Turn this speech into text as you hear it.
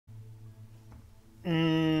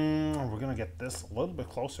get this a little bit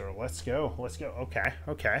closer. Let's go. Let's go. Okay.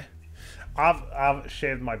 Okay. I've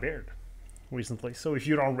shaved my beard recently, so if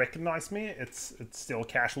you don't recognize me, it's still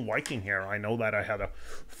Casual Viking here. I know that I had a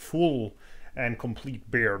full and complete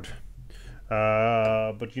beard,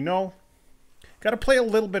 but you know, gotta play a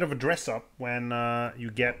little bit of a dress up when you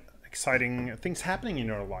get exciting things happening in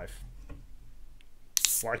your life,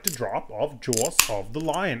 like the drop of Jaws of the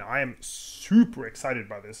Lion. I am super excited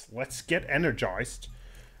by this. Let's get energized.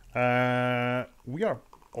 We are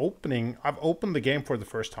opening. I've opened the game for the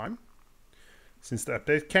first time since the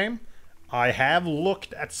update came. I have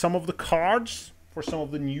looked at some of the cards for some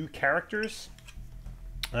of the new characters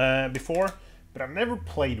before, but I've never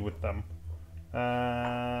played with them.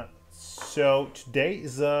 So today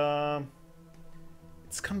is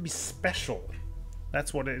it's gonna be special.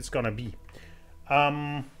 That's what it's gonna be.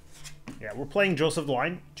 Yeah, we're playing Joseph the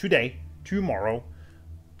Lion today, tomorrow,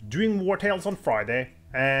 doing War Tales on Friday,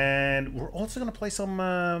 and we're also gonna play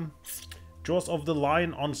some Jaws of the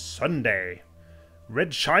Lion on Sunday.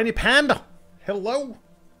 Red Shiny Panda, hello,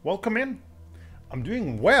 welcome in. I'm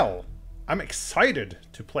doing well. I'm excited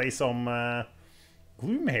to play some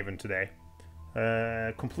Gloomhaven today.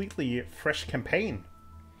 Completely fresh campaign.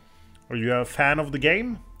 Are you a fan of the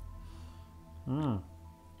game?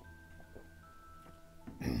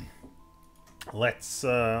 Let's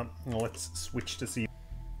switch to see,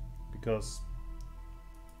 because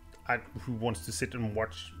who wants to sit and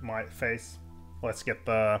watch my face? Let's get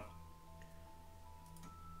the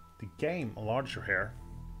game larger here.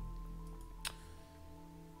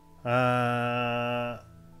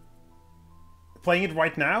 Playing it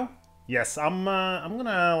right now? Yes, I'm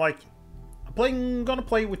gonna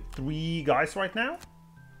play with 3 guys right now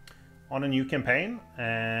on a new campaign,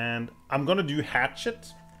 and I'm gonna do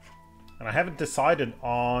Hatchet, and I haven't decided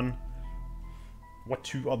on what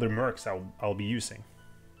 2 other mercs I'll be using.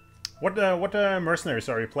 What mercenaries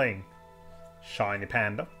are you playing? Shiny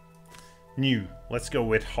Panda. New. Let's go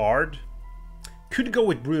with hard. Could go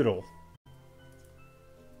with brutal.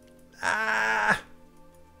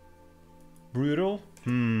 Brutal?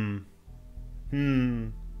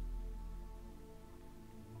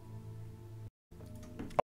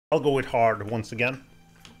 I'll go with hard once again.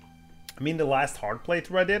 I mean, the last hard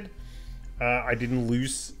playthrough I did, I didn't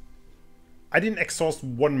exhaust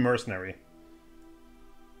 1 mercenary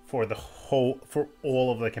for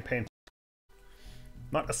all of the campaign.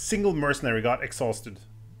 Not a single mercenary got exhausted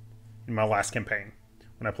in my last campaign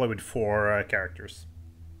when I played with 4 characters.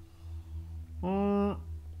 We'll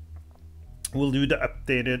do the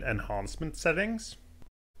updated enhancement settings.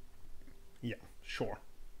 Yeah, sure.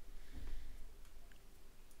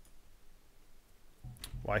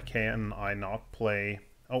 Why can I not play?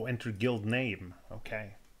 Oh, enter guild name.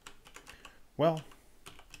 Okay. Well.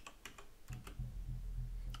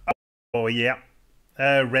 Oh yeah.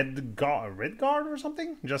 Red Guard or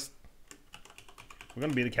something? Just, we're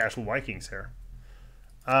gonna be the Casual Vikings here.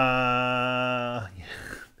 Yeah.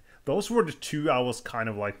 Those were the 2 I was kind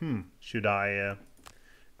of like, should I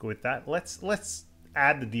go with that? Let's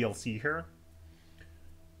add the DLC here.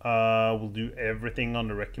 We'll do everything on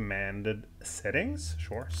the recommended settings.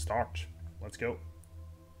 Sure, start. Let's go.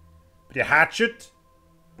 But yeah, Hatchet.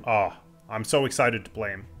 Oh, I'm so excited to play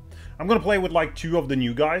him. I'm gonna play with like 2 of the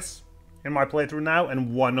new guys in my playthrough now,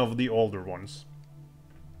 and 1 of the older ones,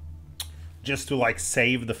 just to like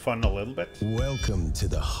save the fun a little bit. Welcome to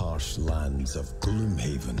the harsh lands of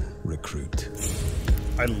Gloomhaven, recruit.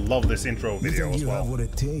 I love this intro video as well. You have what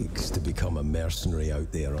it takes to become a mercenary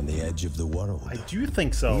out there on the edge of the world. I do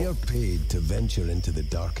think so. We are paid to venture into the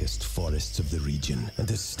darkest forests of the region and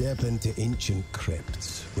to step into ancient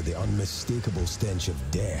crypts with the unmistakable stench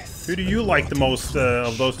of death. Who do you like the most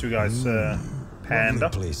of those 2 guys? Panda?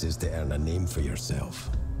 Lovely places to earn a name for yourself.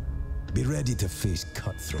 Be ready to face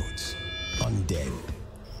cutthroats, undead,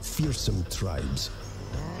 fearsome tribes,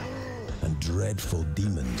 and dreadful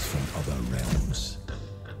demons from other realms.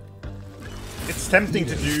 It's tempting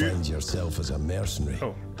to do. Find yourself as a mercenary.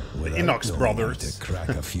 Oh, the Inox brothers. To crack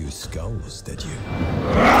a few skulls, did you?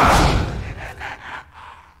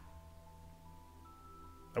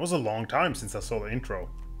 That was a long time since I saw the intro.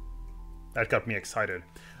 That got me excited.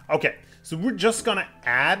 Okay, so we're just gonna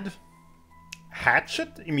add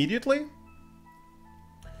Hatchet immediately.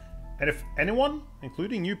 And if anyone,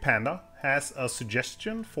 including you, Panda, has a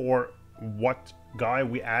suggestion for what guy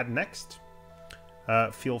we add next,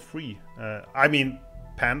 feel free. I mean,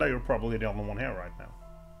 Panda, you're probably the only one here right now.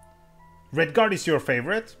 Redguard is your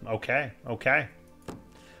favorite? Okay, okay.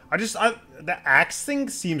 The axe thing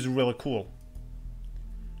seems really cool.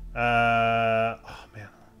 Oh man.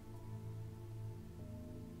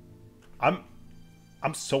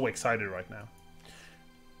 I'm so excited right now.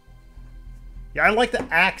 Yeah, I like the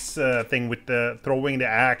axe thing with the throwing the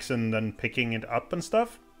axe and then picking it up and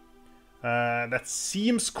stuff. That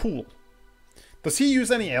seems cool. Does he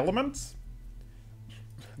use any elements?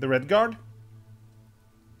 The Redguard?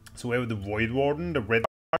 So we have the Voidwarden, the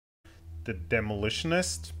Redguard, the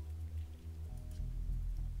Demolitionist.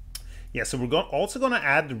 Yeah, so we're also gonna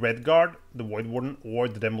add the Redguard, the Voidwarden, or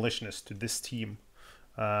the Demolitionist to this team.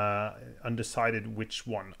 Undecided which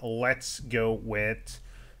one. Let's go with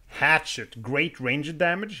Hatchet. Great range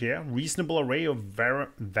damage, yeah. Reasonable array of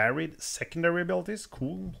varied secondary abilities.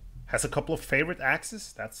 Cool. Has a couple of favorite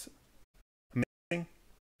axes. That's amazing.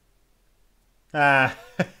 That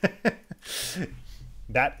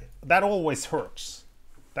always hurts.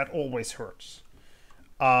 That always hurts.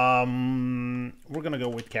 We're gonna go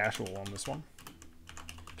with casual on this one.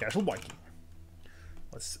 Casual Viking.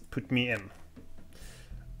 Let's put me in.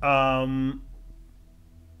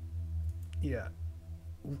 Yeah.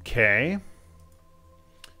 Okay.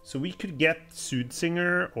 So we could get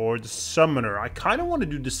Soothsinger or the Summoner. I kind of want to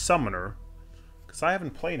do the Summoner because I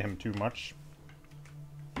haven't played him too much.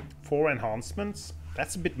 4 enhancements.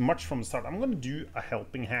 That's a bit much from the start. I'm going to do a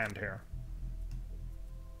Helping Hand here.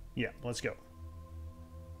 Yeah, let's go.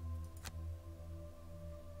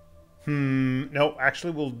 No,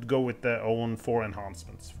 actually we'll go with the own 4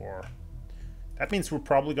 enhancements for... That means we're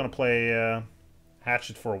probably going to play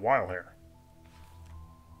Hatchet for a while here.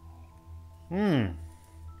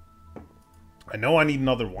 I know I need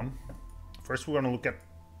another one. First we're going to look at...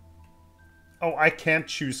 Oh, I can't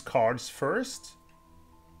choose cards first?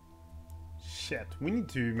 Shit, we need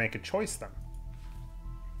to make a choice then.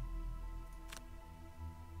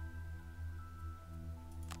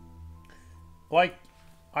 Like,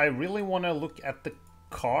 I really want to look at the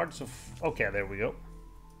cards of... Okay, there we go.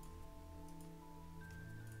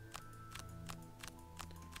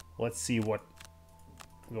 Let's see what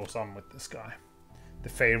goes on with this guy. The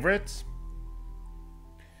favorites.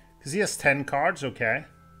 Because he has 10 cards, okay.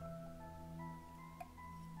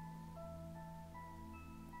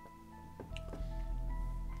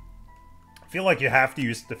 I feel like you have to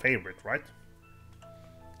use the favorite, right?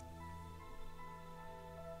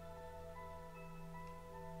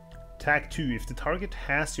 Attack 2. If the target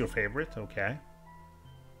has your favorite, okay.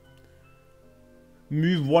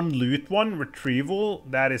 Move 1, loot 1, retrieval.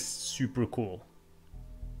 That is super cool.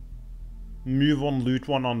 Move 1, loot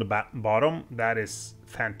 1 on the bottom. That is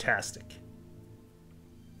fantastic.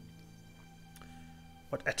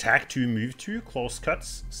 What, attack 2, move 2, close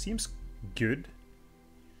cuts. Seems good.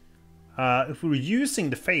 If we're using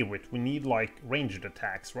the favorite, we need like ranged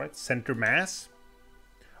attacks, right? Center mass.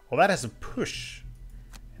 Oh, that has a push.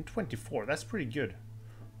 And 24, that's pretty good.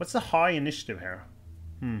 What's the high initiative here?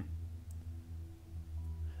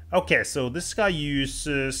 Okay, so this guy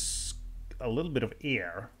uses a little bit of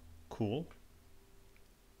air. Cool.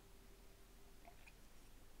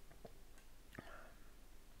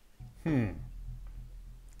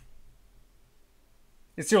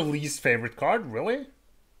 It's your least favorite card, really?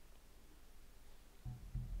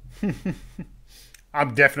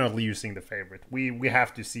 I'm definitely using the favorite. We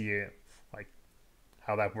have to see it, like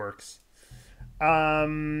how that works.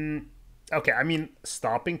 Okay, I mean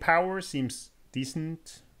stopping power seems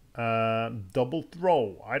decent. Double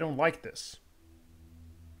throw. I don't like this.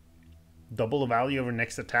 Double the value of your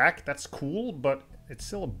next attack. That's cool, but it's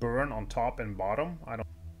still a burn on top and bottom. I don't.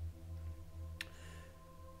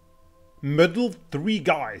 Muddle 3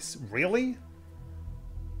 guys. Really?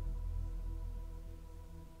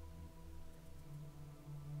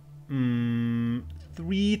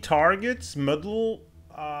 Three targets. Muddle.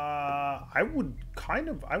 I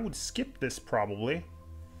would skip this probably.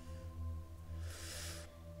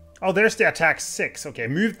 Oh, there's the attack 6. Okay,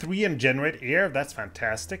 move 3 and generate air. That's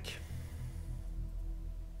fantastic.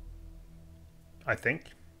 I think.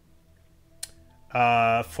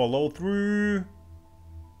 Follow through.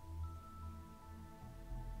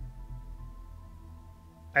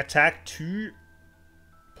 Attack 2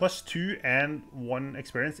 plus 2 and 1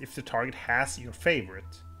 experience if the target has your favorite.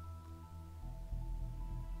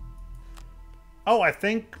 Oh, I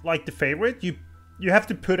think like the favorite, you have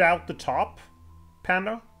to put out the top,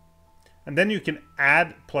 Panda. And then you can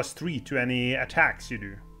add plus 3 to any attacks you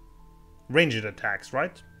do. Ranged attacks,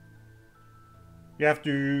 right? You have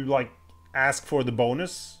to, like, ask for the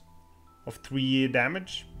bonus of 3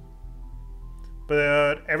 damage.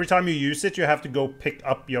 But every time you use it, you have to go pick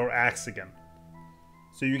up your axe again.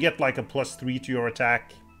 So you get, like, a plus 3 to your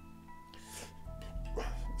attack.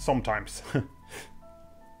 Sometimes.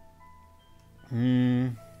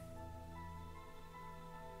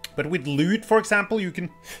 But with loot, for example, you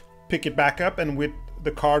can... pick it back up, and with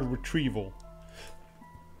the card retrieval.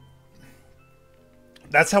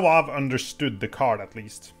 That's how I've understood the card, at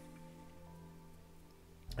least.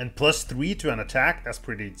 And +3 to an attack, that's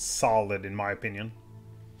pretty solid in my opinion.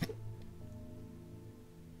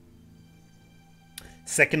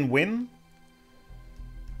 Second win.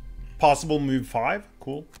 Possible move 5,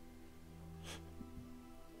 cool.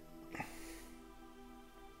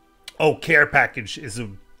 Oh, Care Package is a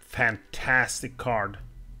fantastic card.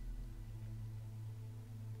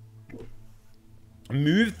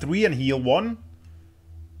 Move 3 and heal 1.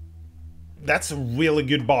 That's a really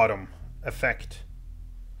good bottom effect.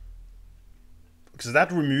 Because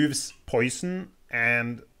that removes poison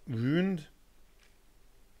and wound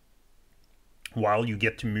while you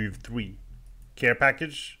get to move 3. Care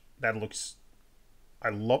Package, that looks... I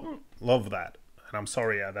love that. And I'm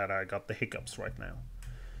sorry that I got the hiccups right now.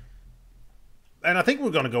 And I think we're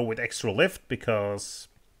going to go with extra lift because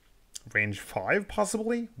range 5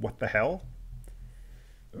 possibly? What the hell?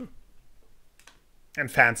 And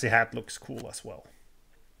Fancy Hat looks cool as well.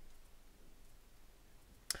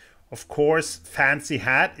 Of course, Fancy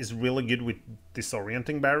Hat is really good with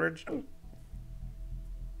Disorienting Barrage.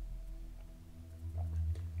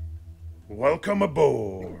 Welcome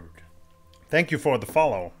aboard. Thank you for the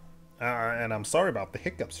follow. And I'm sorry about the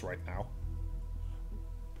hiccups right now.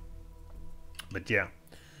 But yeah.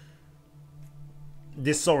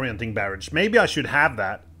 Disorienting Barrage. Maybe I should have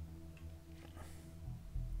that.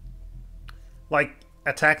 Like,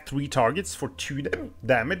 attack 3 targets for 2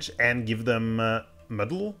 damage and give them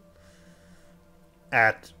muddle.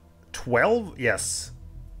 At 12? Yes.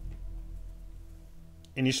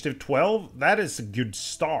 Initiative 12? That is a good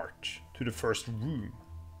start to the first room.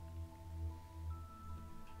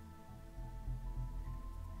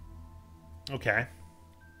 Okay.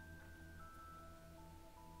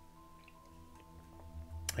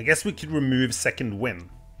 I guess we could remove second win.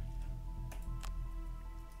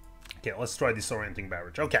 Okay, let's try Disorienting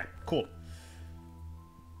Barrage. Okay, cool.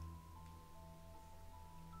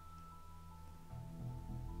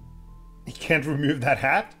 You can't remove that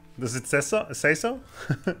hat? Does it say so?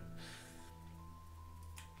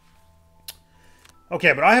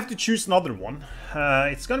 Okay, but I have to choose another one.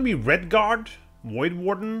 It's gonna be Redguard,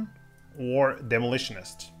 Voidwarden, or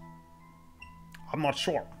Demolitionist. I'm not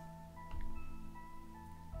sure.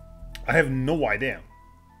 I have no idea.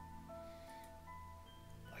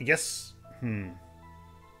 I guess...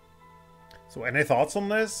 So any thoughts on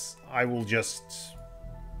this? I will just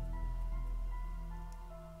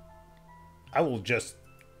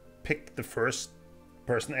pick the first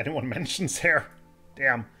person anyone mentions here.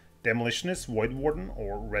 Damn. Demolitionist, Voidwarden,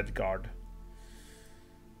 or Redguard.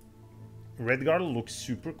 Redguard looks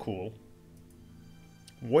super cool.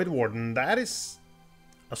 Voidwarden, that is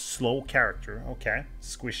a slow character. Okay.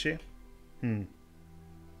 Squishy. I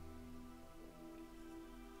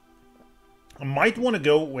might want to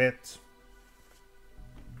go with...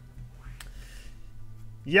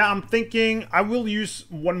 Yeah, I'm thinking I will use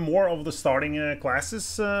one more of the starting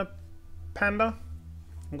classes, Panda.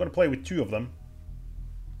 I'm gonna play with 2 of them.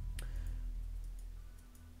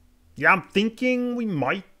 Yeah, I'm thinking we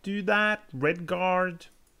might do that. Redguard.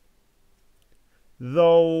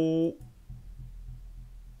 Though...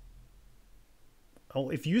 Well,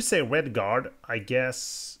 if you say Redguard, I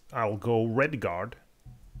guess I'll go Redguard.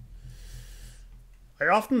 I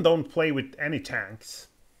often don't play with any tanks.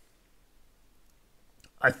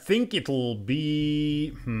 I think it'll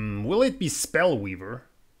be... will it be Spellweaver?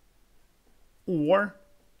 Or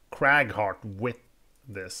Cragheart with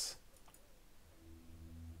this?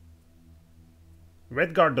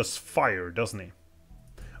 Redguard does fire, doesn't he?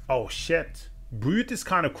 Oh shit. Brute is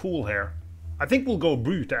kind of cool here. I think we'll go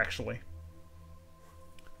Brute, actually.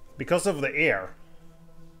 Because of the air.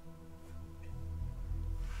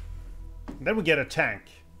 Then we get a tank.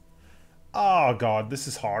 Oh god, this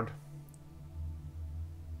is hard.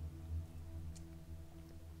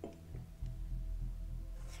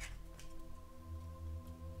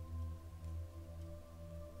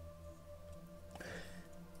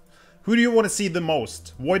 Who do you want to see the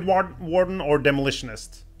most? Voidwarden or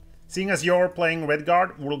Demolitionist? Seeing as you're playing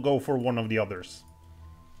Redguard, we'll go for one of the others.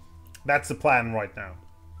 That's the plan right now.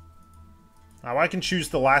 Now I can choose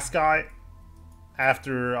the last guy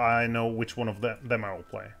after I know which one of them I will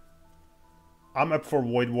play. I'm up for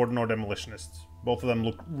Voidwarden or Demolitionist. Both of them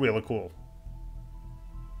look really cool.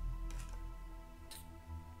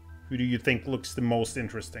 Who do you think looks the most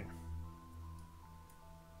interesting?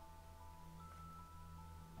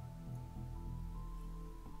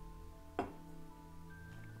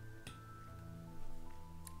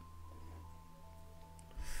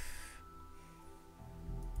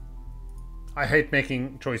 I hate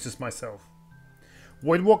making choices myself.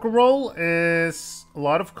 Voidwalker roll is a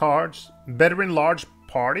lot of cards. Better in large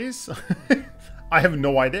parties? I have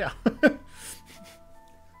no idea.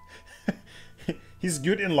 He's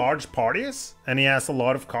good in large parties, and he has a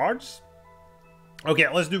lot of cards. Okay,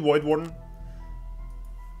 let's do Voidwarden.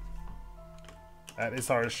 That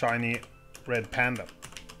is our shiny red panda.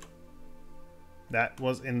 That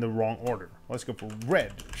was in the wrong order. Let's go for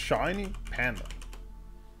red, shiny panda.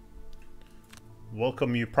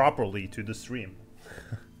 Welcome you properly to the stream.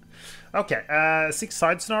 Okay, 6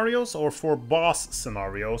 side scenarios or 4 boss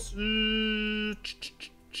scenarios?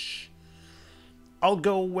 I'll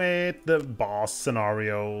go with the boss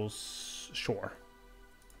scenarios. Sure.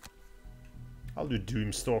 I'll do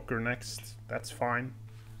Doomstalker next. That's fine.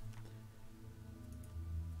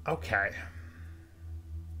 Okay.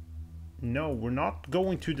 No, we're not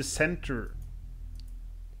going to the center.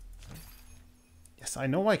 Yes, I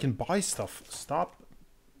know I can buy stuff. Stop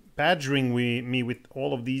badgering me with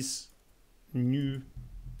all of these new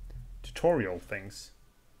tutorial things.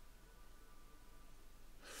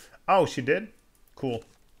 Oh, she did? Cool.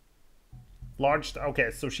 Large.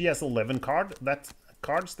 Okay, so she has 11 cards. That's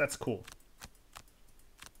cool.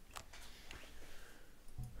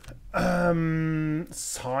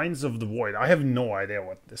 Signs of the Void. I have no idea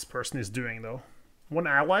what this person is doing though. One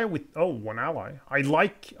ally with one ally. I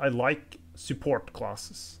like support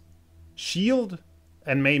classes. Shield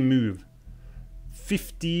and may move.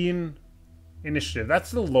 15 initiative.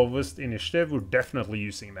 That's the lowest initiative. We're definitely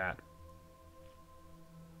using that.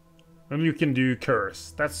 And you can do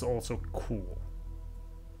curse. That's also cool.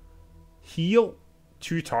 Heal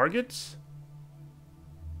 2 targets.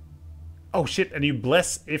 Oh shit, and you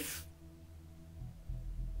bless if...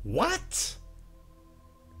 What?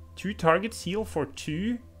 2 targets heal for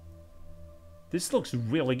 2? This looks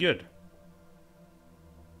really good.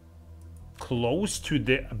 Close to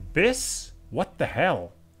the abyss? What the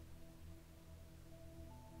hell?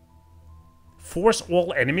 Force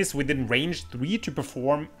all enemies within range 3 to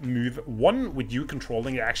perform move 1 with you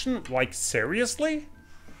controlling the action? Like, seriously?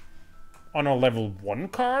 On a level 1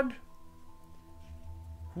 card?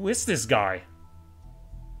 Who is this guy?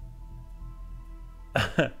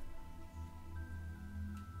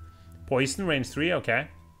 Poison range 3, okay.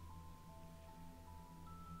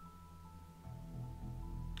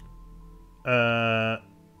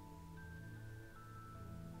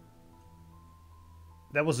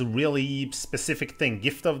 That was a really specific thing.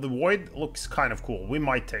 Gift of the Void looks kind of cool. We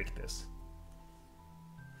might take this.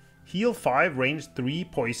 Heal 5, range 3,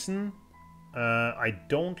 poison. I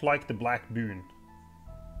don't like the black boon.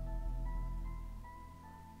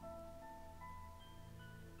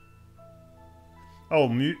 Oh,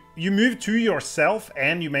 you move to yourself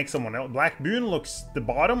and you make someone else. Black boon looks... The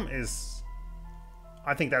bottom is...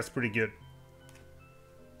 I think that's pretty good.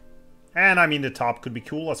 And I mean the top could be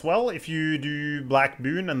cool as well. If you do black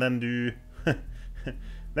boon and then do...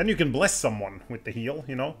 then you can bless someone with the heal,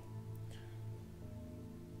 you know?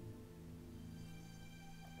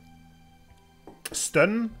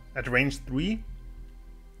 Stun at range 3.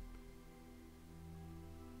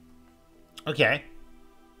 Okay.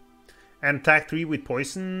 And attack 3 with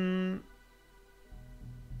poison.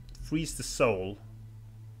 Freeze the soul.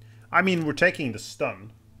 I mean, we're taking the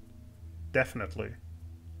stun. Definitely.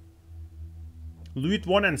 Loot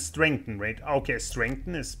 1 and strengthen rate. Okay,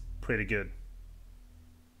 strengthen is pretty good.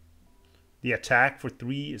 The attack for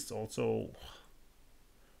 3 is also...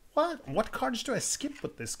 What cards do I skip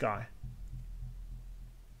with this guy?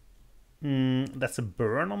 That's a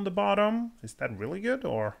burn on the bottom. Is that really good,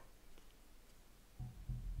 or...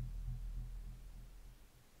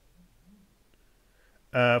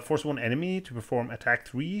 force one enemy to perform attack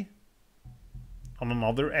 3 on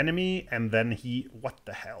another enemy, and then he... What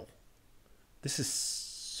the hell? This is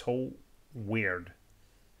so weird.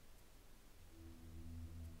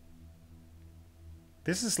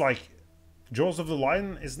 This is like... Jaws of the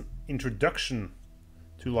Lion is an introduction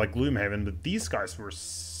to like Gloomhaven, but these guys were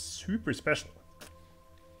super special.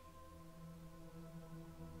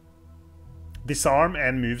 Disarm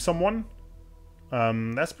and move someone.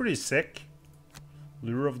 That's pretty sick.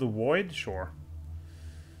 Lure of the Void, sure.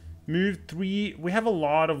 Move 3. We have a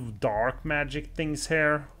lot of dark magic things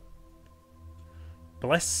here.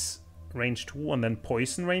 Bless range 2 and then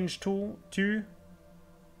poison range 2.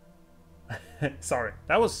 Sorry,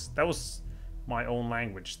 that was my own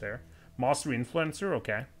language there. Master Influencer,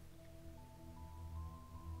 okay.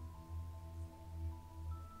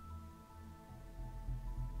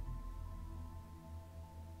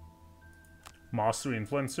 Master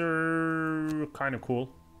Influencer, kind of cool.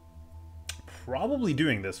 Probably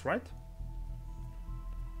doing this, right?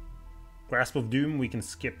 Grasp of Doom, we can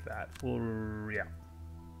skip that. Or, yeah.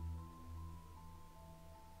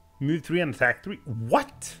 Move 3 and attack 3.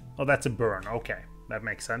 What? Oh, that's a burn. Okay, that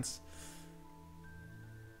makes sense.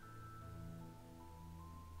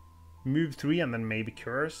 Move 3 and then maybe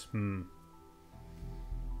curse.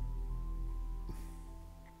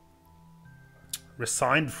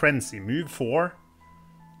 Resigned Frenzy. Move 4.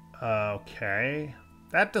 Okay.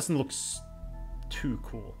 That doesn't look too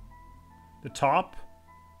cool. The top.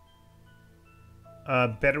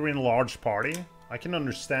 Better in large party. I can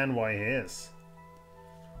understand why he is.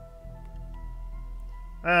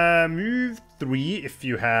 Move 3 if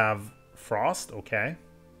you have Frost. Okay.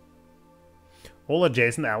 All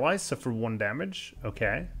adjacent allies suffer 1 damage.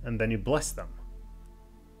 Okay. And then you bless them.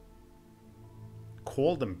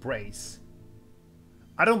 Cold Embrace.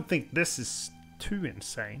 I don't think this is too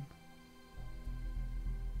insane.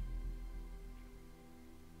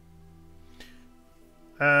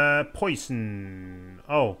 Poison.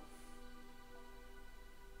 Oh.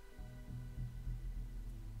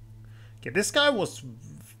 Okay, this guy was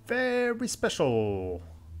very special.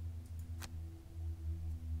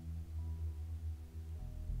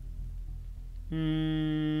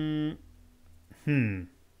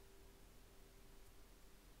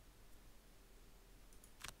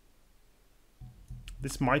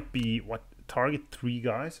 This might be what, target 3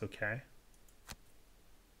 guys, okay.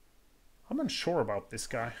 I'm unsure about this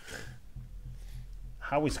guy.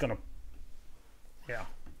 How he's gonna... Yeah.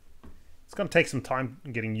 It's gonna take some time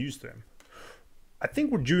getting used to him. I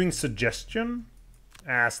think we're doing Suggestion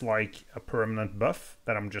as like a permanent buff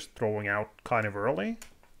that I'm just throwing out kind of early.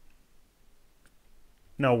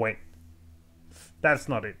 No, wait. That's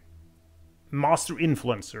not it. Master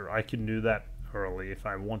Influencer. I can do that early if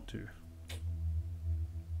I want to.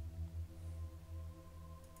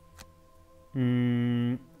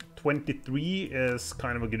 23 is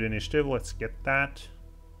kind of a good initiative. Let's get that.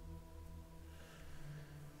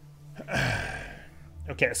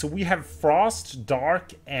 Okay, so we have Frost,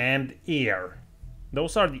 Dark, and Air.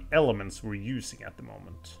 Those are the elements we're using at the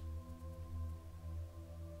moment.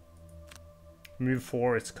 Move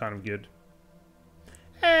 4, it's kind of good.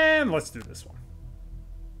 And let's do this one.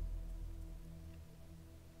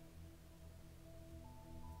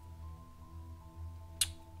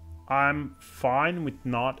 I'm fine with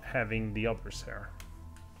not having the others here.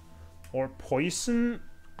 Or poison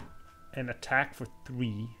and attack for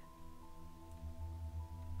 3.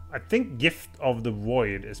 I think Gift of the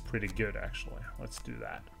Void is pretty good, actually. Let's do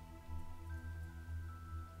that.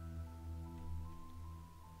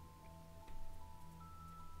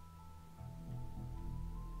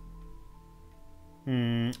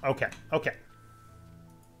 Okay, okay.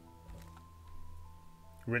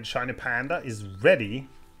 Red Shiny Panda is ready.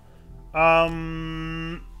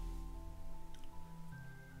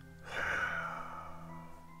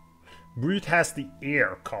 Brute has the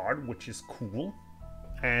Air card, which is cool.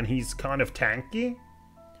 And he's kind of tanky,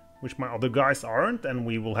 which my other guys aren't. And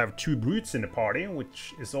we will have 2 Brutes in the party,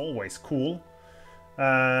 which is always cool.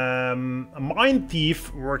 A Mind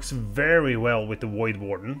Thief works very well with the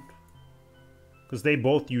Voidwarden, because they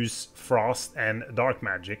both use Frost and Dark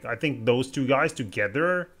Magic. I think those 2 guys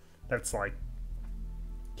together, that's like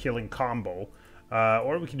killing combo.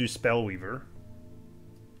 Or we can do Spellweaver.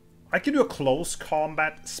 I could do a close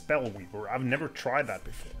combat Spellweaver. I've never tried that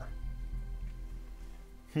before.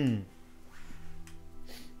 Well,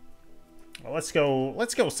 let's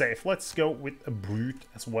go safe. Let's go with a Brute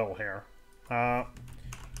as well here.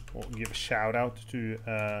 We'll give a shout out to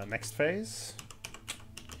next phase.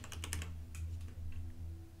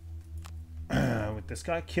 With this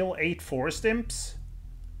guy. Kill 8 Forest Imps.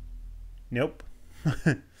 Nope.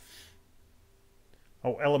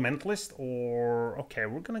 Oh, Elementalist or... Okay,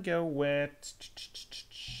 we're gonna go with...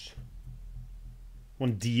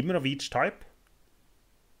 1 Demon of each type.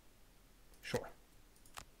 Sure.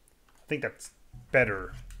 I think that's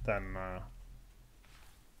better than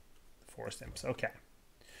Forest Imps. Okay.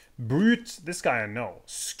 Brute, this guy I know.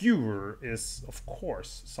 Skewer is, of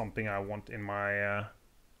course, something I want in my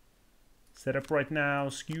setup right now.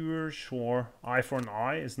 Skewer, sure. Eye for an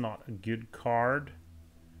Eye is not a good card.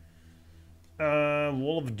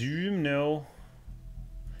 Wall of Doom, no.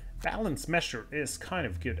 Balance Measure is kind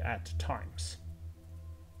of good at times.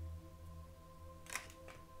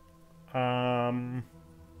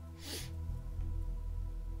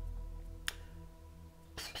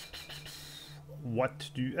 What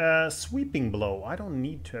to do? Sweeping Blow. I don't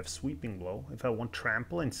need to have Sweeping Blow if I want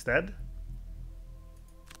Trample instead.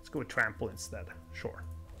 Let's go with Trample instead. Sure.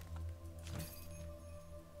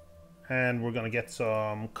 And we're gonna get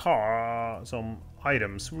some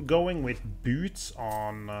items. We're going with Boots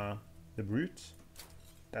on the Brute.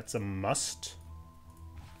 That's a must.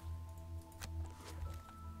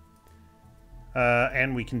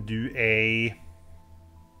 And we can do a...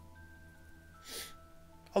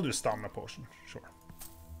 I'll do a stamina potion, sure.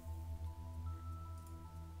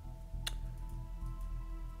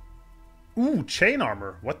 Ooh, chain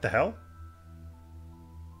armor. What the hell?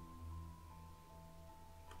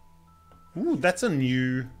 Ooh, that's a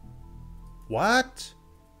new... What?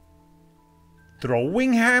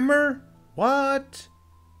 Throwing hammer? What?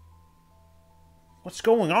 What's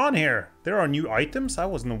going on here? There are new items? I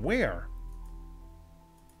wasn't aware.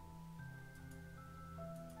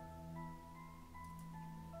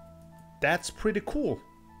 That's pretty cool.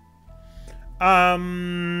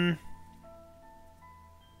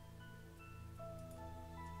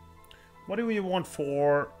 What do we want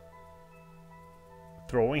for...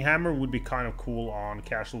 Throwing hammer would be kind of cool on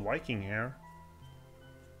Casual Viking here.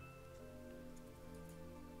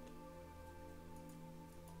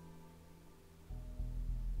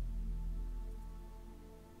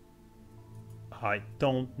 I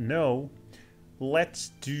don't know. Let's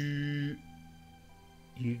do...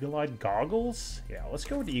 Eagle-eyed goggles? Yeah, let's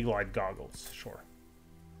go with eagle-eyed goggles, sure.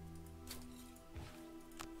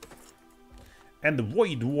 And the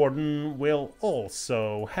Voidwarden will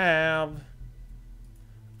also have...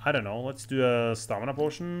 I don't know, let's do a stamina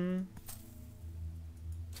potion.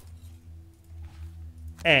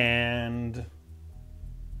 And...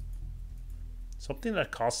 something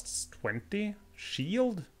that costs 20?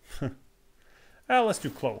 Shield? Let's do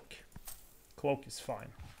cloak. Cloak is fine.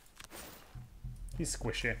 He's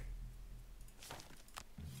squishy.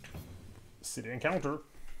 City encounter.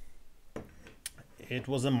 It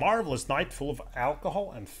was a marvelous night full of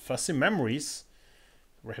alcohol and fuzzy memories.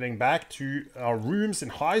 We're heading back to our rooms in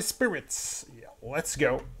high spirits. Yeah, let's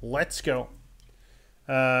go. Let's go.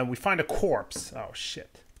 We find a corpse. Oh,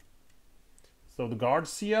 shit. So the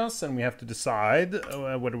guards see us and we have to decide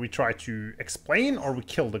whether we try to explain or we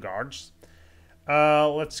kill the guards.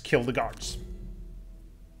 Let's kill the guards.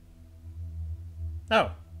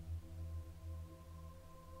 Oh.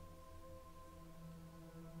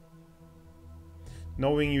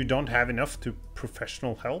 Knowing you don't have enough to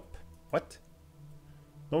professional help? What?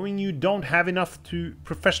 Knowing you don't have enough to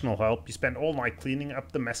professional help, you spend all night cleaning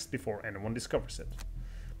up the mess before anyone discovers it.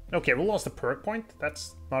 Okay, we lost a perk point.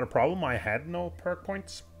 That's not a problem. I had no perk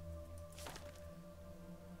points.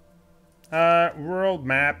 World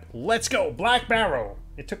map. Let's go! Black Barrow!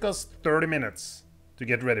 It took us 30 minutes to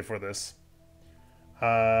get ready for this.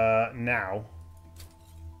 Now.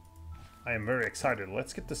 I am very excited.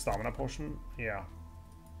 Let's get the stamina potion. Yeah.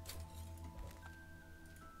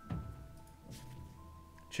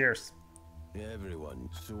 Cheers. Everyone,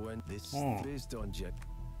 so when this based on jet.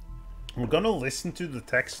 We're gonna listen to the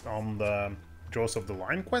text on the Jaws of the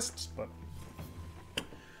Lion quests, but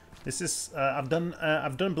this is I've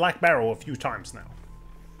done Black Barrow a few times now.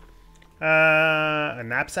 A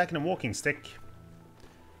knapsack and a walking stick.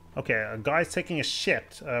 Okay, a guy's taking a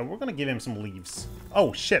shit. We're gonna give him some leaves.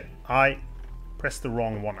 Oh shit! I pressed the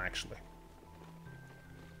wrong one actually.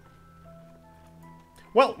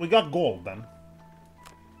 Well, we got gold then.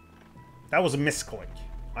 That was a misclick.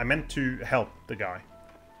 I meant to help the guy.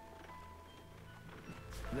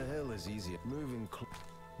 The hell is easier. Moving.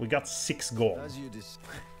 We got 6 gold. As you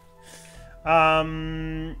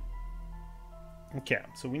Okay,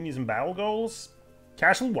 so we need some battle goals.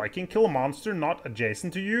 Casual Viking, kill a monster not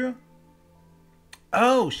adjacent to you.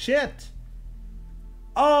 Oh shit!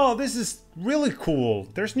 Oh, this is really cool.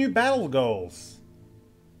 There's new battle goals.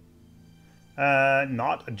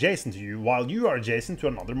 Not adjacent to you, while you are adjacent to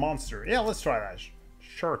another monster. Yeah, let's try that.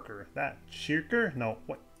 Shirker. That. Shirker? No,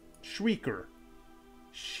 what? Shrieker.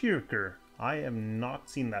 Shirker. I have not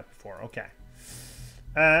seen that before. Okay.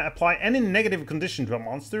 Apply any negative condition to a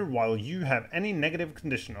monster while you have any negative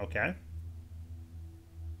condition. Okay.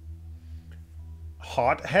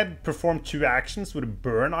 Hothead. Perform 2 actions with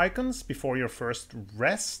burn icons before your first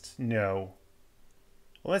rest. No.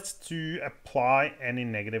 Let's do apply any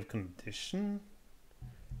negative condition.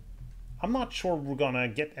 I'm not sure we're gonna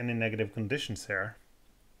get any negative conditions here.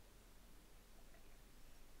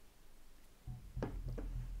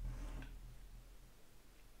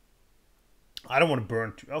 I don't want to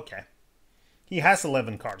burn 2. Okay. He has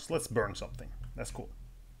 11 cards. Let's burn something. That's cool.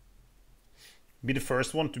 Be the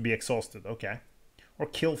first one to be exhausted. Okay. Or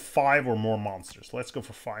kill 5 or more monsters. Let's go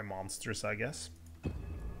for 5 monsters, I guess.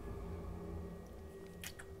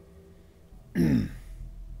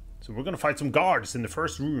 So we're gonna fight some guards in the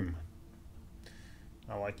first room.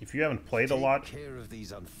 Now, like, if you haven't played a lot care of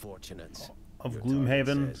these unfortunates of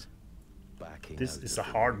Gloomhaven, this is a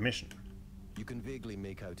hard mission. You can vaguely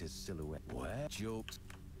make out his silhouette. What? Jokes.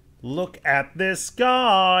 Look at this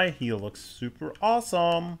guy. He looks super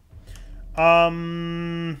awesome.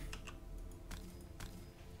 I'm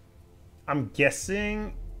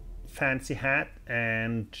guessing fancy hat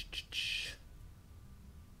and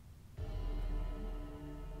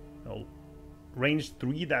no, range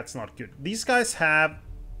 3. That's not good. These guys have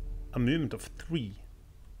a movement of 3.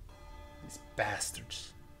 These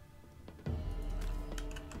bastards.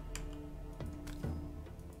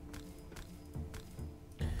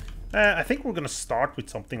 I think we're gonna start with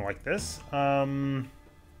something like this.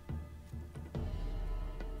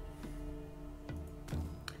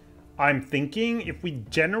 I'm thinking if we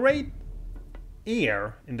generate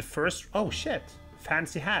air in the first... Oh shit,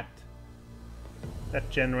 fancy hat. That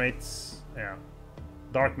generates, yeah,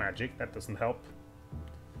 dark magic. That doesn't help.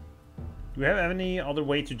 Do we have any other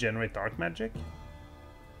way to generate dark magic?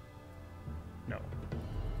 No.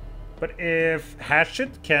 But if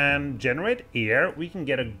Hatchet can generate air, we can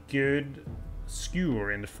get a good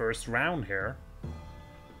skewer in the first round here.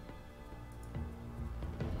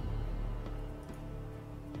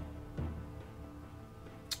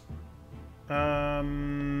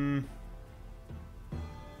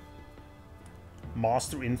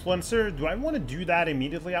 Master Influencer. Do I want to do that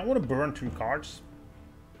immediately? I want to burn 2 cards.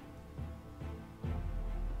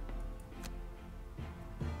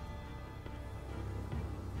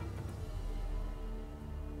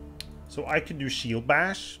 So I could do Shield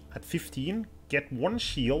Bash at 15, get 1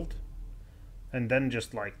 shield, and then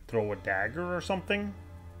just like throw a dagger or something.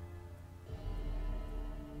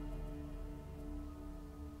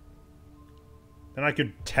 Then I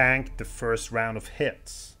could tank the first round of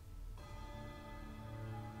hits.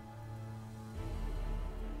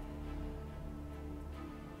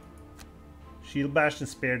 Shield Bash and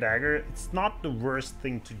Spare Dagger, it's not the worst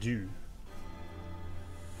thing to do.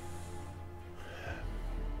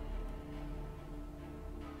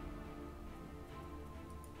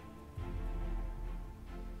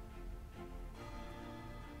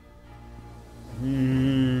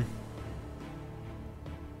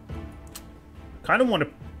 Kind of want to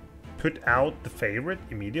put out the favorite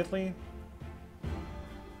immediately.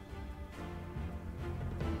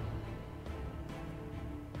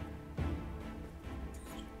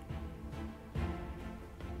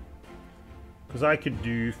 Because I could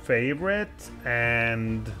do favorite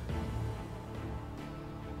and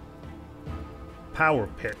power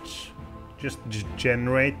pitch. Just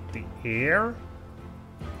generate the air.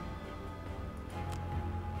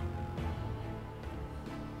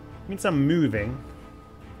 Means I'm moving.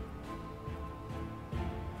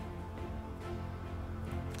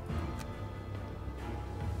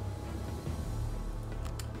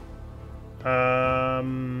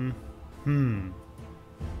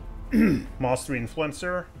 Master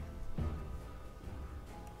Influencer.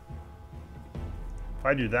 If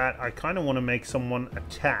I do that, I kind of want to make someone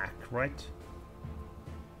attack, right?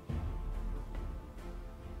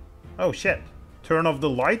 Oh shit. Turn off the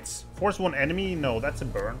lights. Force 1 enemy. No, that's a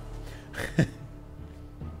burn.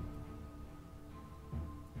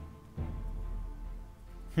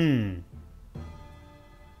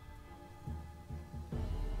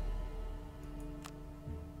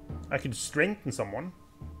 I could strengthen someone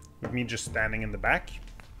with me just standing in the back.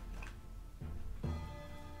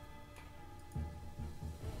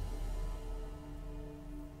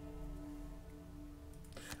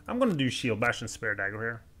 I'm gonna do Shield Bash and Spare Dagger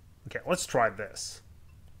here. Okay, let's try this.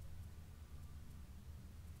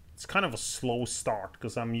 It's kind of a slow start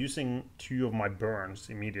because I'm using 2 of my burns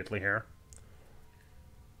immediately here.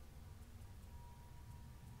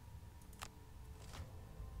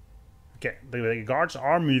 Okay, the guards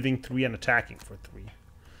are moving 3 and attacking for 3.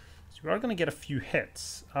 So we are going to get a few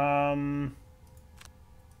hits.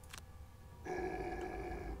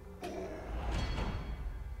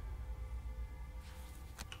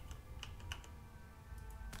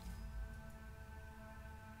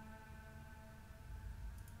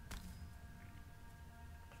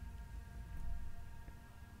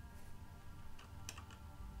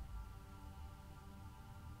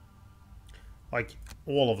 Like,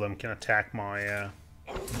 all of them can attack my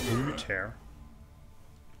brute here.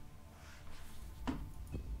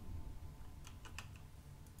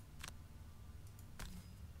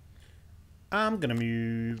 I'm gonna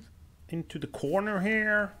move into the corner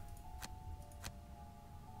here.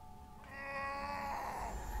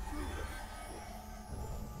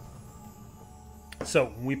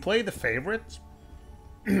 So, we play the favorite.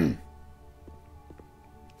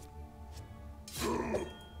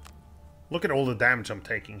 Look at all the damage I'm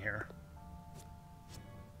taking here.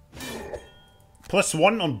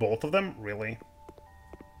 +1 on both of them? Really?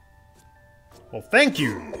 Well, thank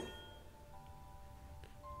you.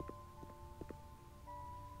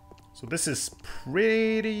 So this is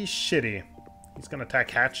pretty shitty. He's gonna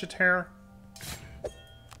attack Hatchet here.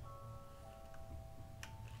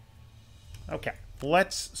 Okay,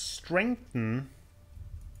 let's strengthen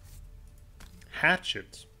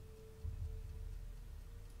Hatchet.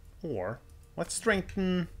 Or let's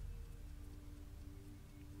strengthen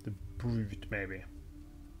the Brute, maybe.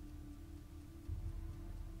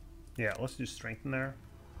 Yeah, let's do strengthen there.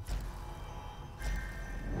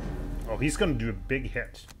 Oh, he's gonna do a big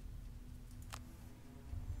hit.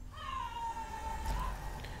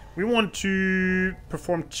 We want to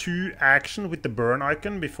perform 2 action with the burn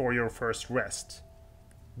icon before your first rest.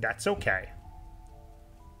 That's okay.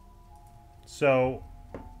 So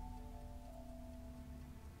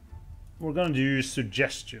we're gonna do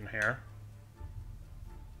suggestion here.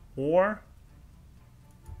 Or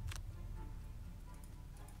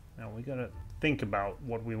now we gotta think about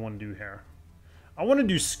what we want to do here. I want to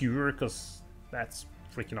do skewer because that's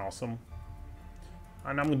freaking awesome.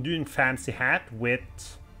 And I'm doing fancy hat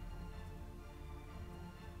with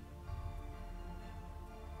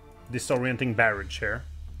disorienting barrage here.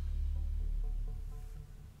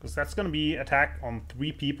 Because that's going to be attack on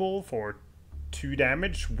 3 people for 2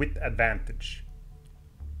 damage with advantage.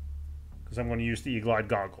 Because I'm going to use the eagle-eyed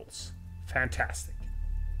goggles. Fantastic.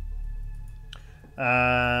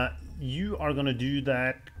 You are going to do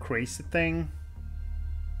that crazy thing.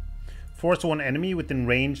 Force 1 enemy within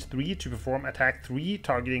range 3 to perform attack 3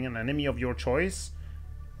 targeting an enemy of your choice.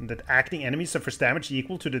 And that acting enemy suffers damage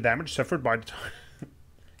equal to the damage suffered by the target.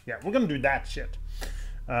 Yeah, we're gonna do that shit.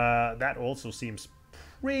 That also seems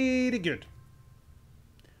pretty good.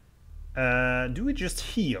 Do we just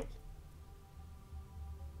heal?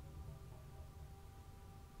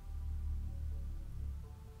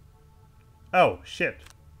 Oh, shit.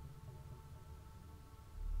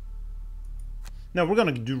 No, we're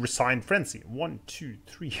gonna do Resigned Frenzy. 1, 2,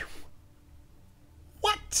 3.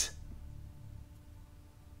 What?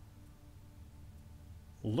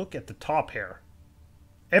 Look at the top here.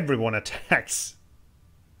 Everyone attacks.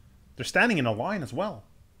 They're standing in a line as well.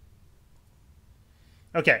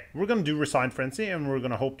 Okay, we're gonna do Resigned Frenzy, and we're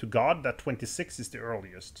gonna hope to God that 26 is the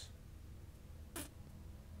earliest.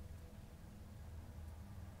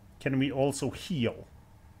 Can we also heal?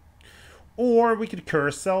 Or we could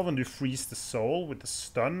curse self and do freeze the soul with the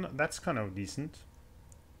stun. That's kind of decent.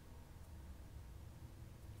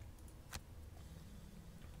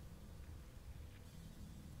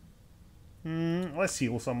 Let's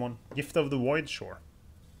heal someone. Gift of the Void, sure.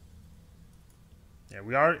 Yeah,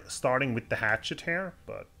 we are starting with the Hatchet here,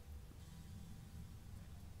 but...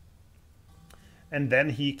 And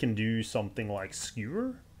then he can do something like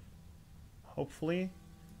Skewer. Hopefully.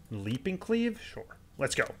 Leaping Cleave, sure.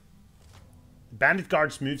 Let's go. Bandit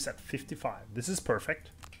Guards moves at 55. This is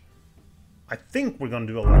perfect. I think we're gonna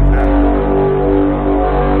do a lot of that.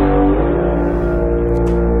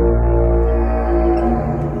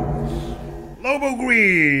 Lobo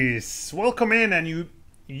Grease! Welcome in, and you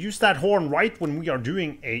use that horn right when we are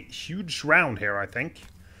doing a huge round here, I think.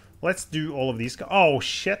 Let's do all of these guys. Oh,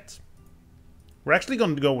 shit. We're actually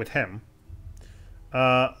gonna go with him.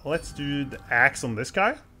 Let's do the axe on this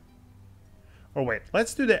guy. Or wait,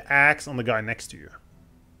 let's do the axe on the guy next to you.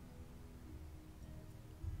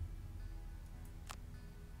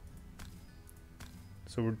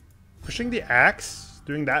 So we're pushing the axe,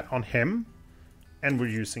 doing that on him, and we're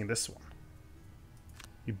using this one.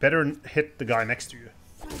 You better hit the guy next to you.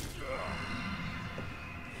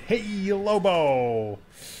 Hey, Lobo!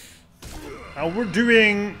 Now we're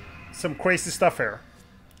doing some crazy stuff here.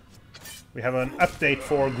 We have an update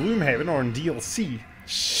for Gloomhaven, or in DLC.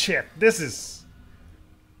 Shit, this is...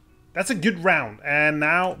 That's a good round. And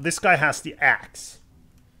now this guy has the axe.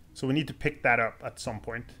 So we need to pick that up at some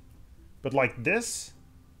point. But like this...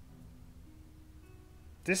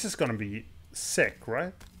 This is gonna be sick,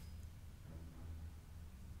 right?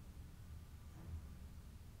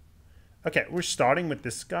 Okay, we're starting with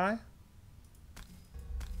this guy.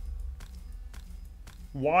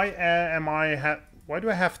 Why why do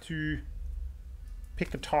I have to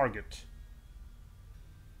pick a target?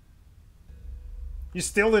 You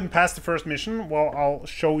still didn't pass the first mission? Well, I'll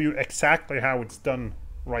show you exactly how it's done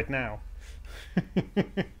right now.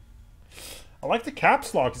 I like the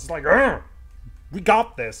caps lock. It's like, "Arr! We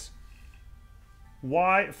got this."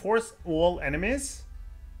 Why force all enemies?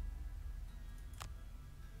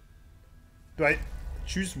 Do I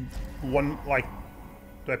choose one, like,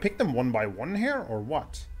 do I pick them one by one here, or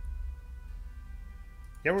what?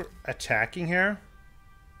 Yeah, we're attacking here.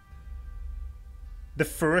 The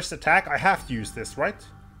first attack, I have to use this, right?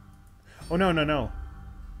 Oh, no, no, no.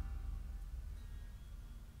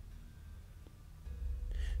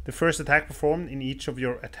 The first attack performed in each of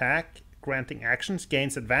your attack granting actions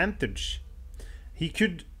gains advantage. He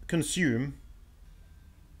could consume...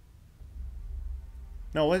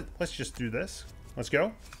 No, let's just do this. Let's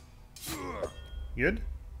go. Good.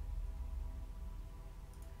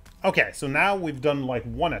 Okay, so now we've done like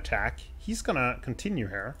one attack. He's gonna continue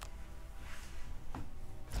here.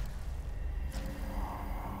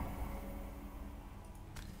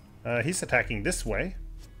 He's attacking this way.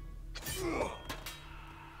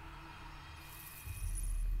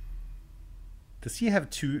 Does he have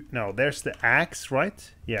two? No, there's the axe,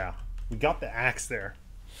 right? Yeah, we got the axe there.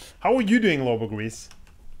 How are you doing, Lobo Grease?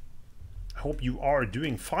 I hope you are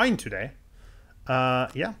doing fine today.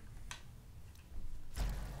 Yeah.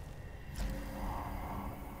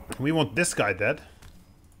 We want this guy dead.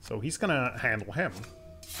 So he's gonna handle him.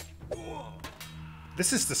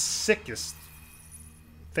 This is the sickest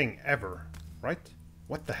thing ever, right?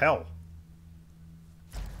 What the hell?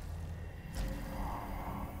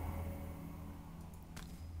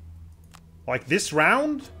 Like this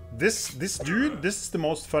round, this dude, this is the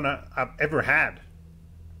most fun I've ever had.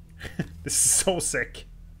 This is so sick.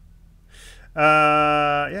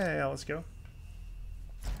 Yeah, let's go.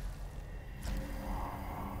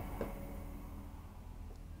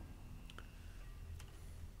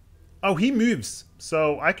 Oh, he moves.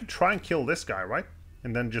 So I could try and kill this guy, right?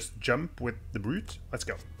 And then just jump with the brute. Let's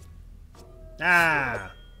go.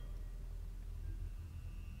 Ah!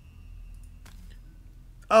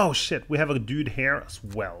 Oh shit, we have a dude here as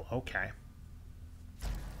well. Okay.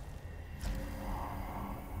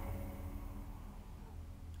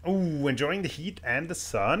 Oh, enjoying the heat and the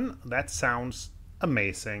sun. That sounds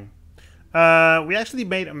amazing. We actually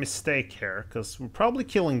made a mistake here, because we're probably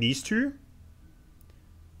killing these two.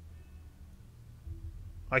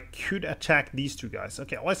 I could attack these two guys.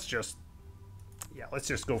 Okay, let's just... Yeah, let's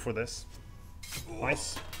just go for this.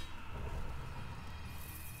 Nice.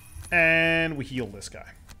 And we heal this guy.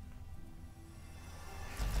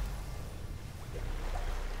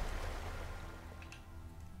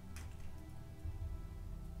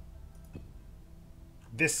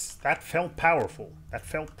 That felt powerful. That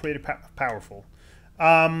felt pretty powerful.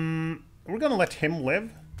 We're gonna let him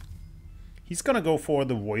live. He's gonna go for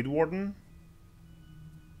the Voidwarden.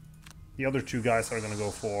 The other two guys are gonna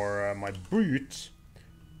go for my brute.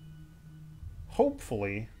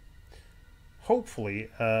 Hopefully,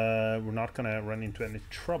 we're not gonna run into any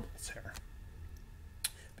troubles here.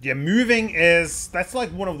 But yeah, moving is... That's like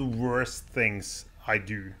one of the worst things I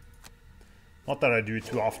do. Not that I do it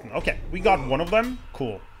too often. Okay, we got one of them.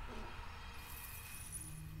 Cool.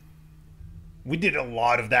 We did a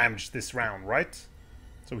lot of damage this round, right?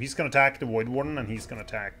 So he's gonna attack the Voidwarden and he's gonna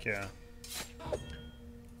attack...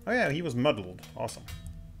 Oh yeah, he was muddled. Awesome.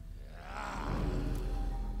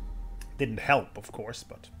 Didn't help, of course,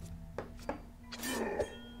 but...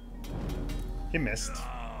 He missed.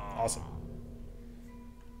 Awesome.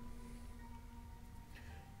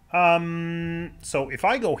 So if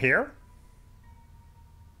I go here...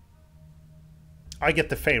 I get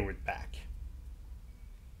the favorite back.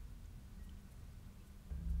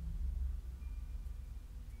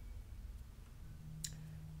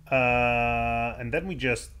 And then we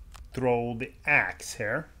just throw the axe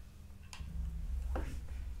here.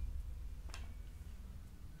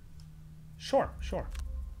 Sure.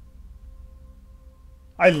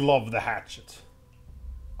 I love the hatchet.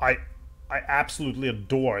 I absolutely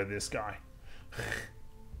adore this guy.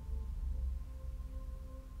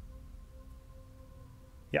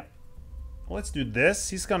 Yeah. Let's do this.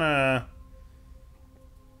 He's gonna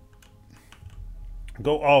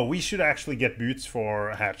go... Oh, we should actually get boots for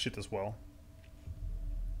hatchet as well.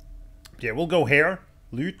 Yeah, we'll go here,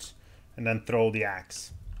 loot, and then throw the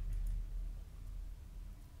axe.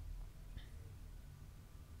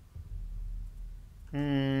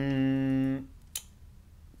 Don't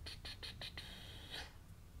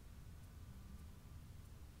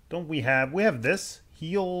we have... We have this.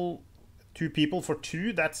 Heal 2 people for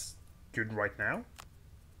 2. That's good right now.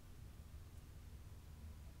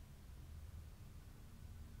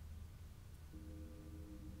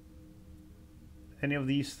 Any of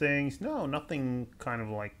these things? No, nothing kind of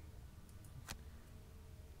like...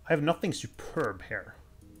 I have nothing superb here.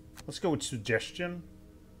 Let's go with suggestion.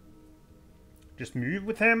 Just move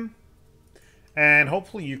with him. And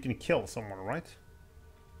hopefully you can kill someone, right?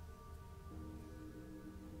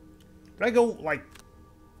 Did I go, like,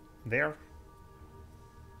 there?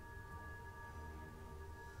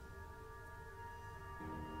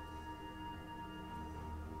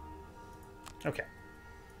 Okay.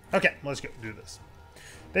 Okay, let's go do this.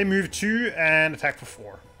 They move 2 and attack for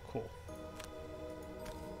 4. Cool.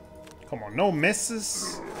 Come on, no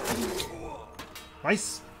misses.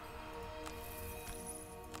 Nice.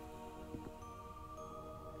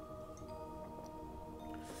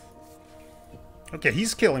 Okay,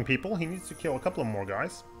 he's killing people. He needs to kill a couple of more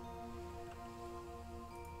guys.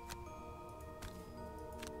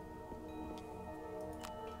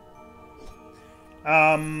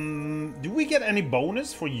 Do we get any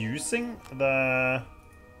bonus for using the...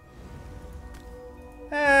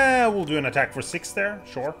 we'll do an attack for 6 there,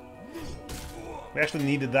 sure. We actually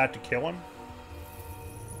needed that to kill him.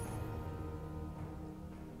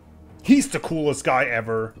 He's the coolest guy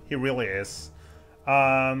ever. He really is.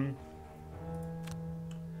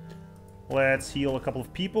 Let's heal a couple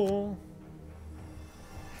of people.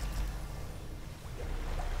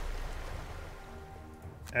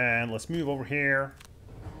 And let's move over here.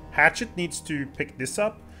 Hatchet needs to pick this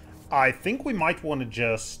up. I think we might want to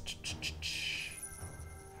just...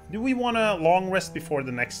 Do we want a long rest before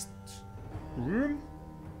the next room?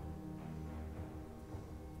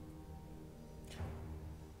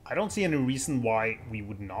 I don't see any reason why we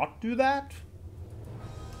would not do that.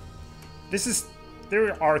 This is...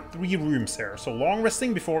 There are 3 rooms here, so long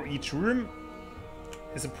resting before each room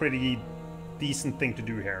is a pretty decent thing to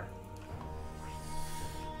do here.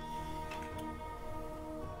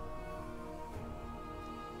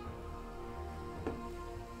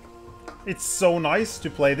 It's so nice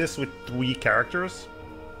to play this with 3 characters.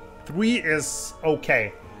 3 is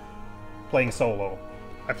okay playing solo.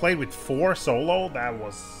 I played with 4 solo. That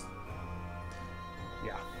was...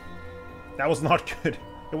 yeah. That was not good.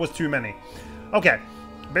 It was too many. Okay.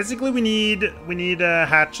 Basically we need a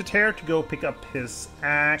Hatchet here to go pick up his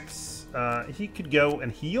axe. He could go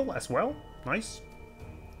and heal as well. Nice.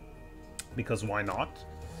 Because why not?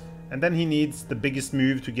 And then he needs the biggest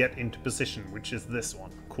move to get into position, which is this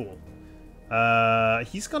one. Cool.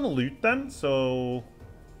 He's gonna loot then, so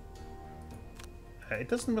it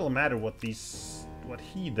doesn't really matter what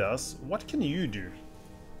he does. What can you do?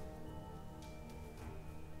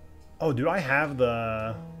 Oh, do I have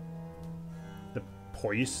the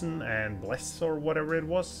poison and bless or whatever it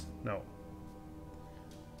was? No.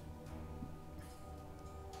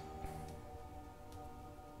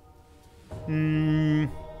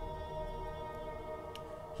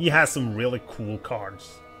 He has some really cool cards.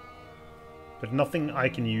 But nothing I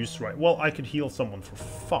can use right... Well, I could heal someone for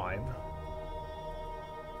 5.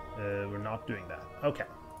 We're not doing that. Okay.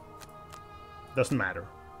 Doesn't matter.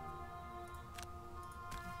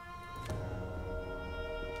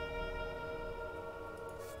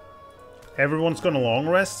 Everyone's gonna long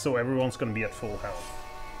rest, so everyone's gonna be at full health.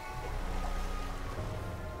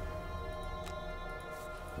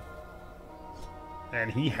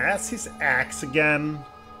 And he has his axe again.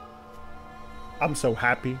 I'm so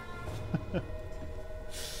happy.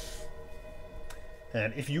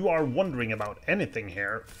 And if you are wondering about anything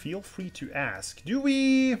here, feel free to ask. Do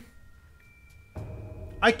we...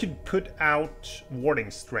 I could put out warding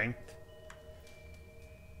strength.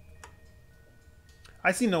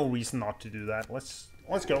 I see no reason not to do that. Let's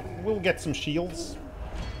go. We'll get some shields.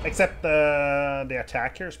 Except the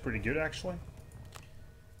attack here is pretty good, actually.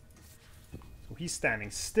 So he's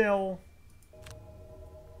standing still.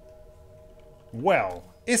 Well,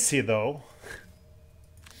 is he though?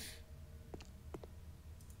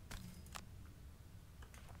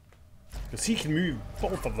 Because he can move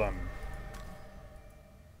both of them.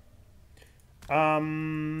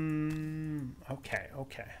 Okay.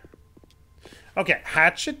 Okay,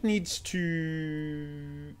 Hatchet needs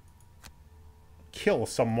to kill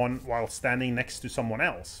someone while standing next to someone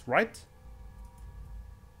else, right?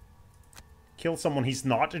 Kill someone he's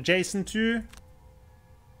not adjacent to.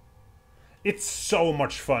 It's so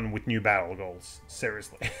much fun with new battle goals,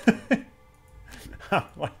 seriously.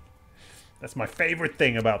 That's my favorite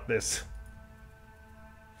thing about this.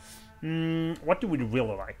 What do we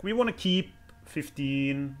really like? We want to keep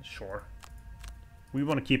 15, sure. We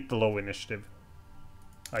want to keep the low initiative,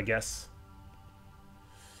 I guess.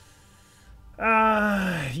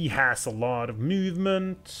 He has a lot of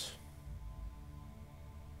movement.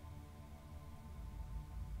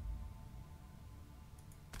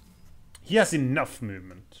 He has enough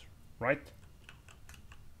movement, right?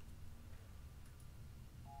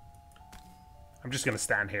 I'm just gonna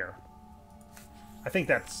stand here. I think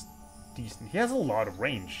that's decent. He has a lot of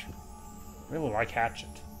range. I really like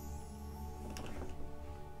Hatchet.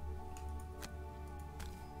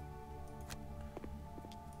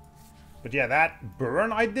 But yeah, that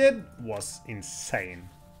burn I did was insane.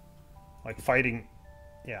 Like fighting...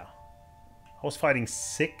 yeah. I was fighting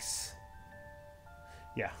 6.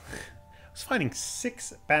 Yeah. I was fighting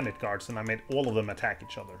 6 bandit guards and I made all of them attack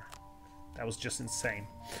each other. That was just insane.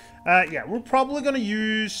 Yeah, we're probably gonna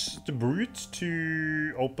use the Brute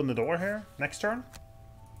to open the door here next turn.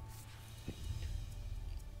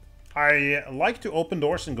 I like to open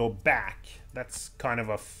doors and go back. That's kind of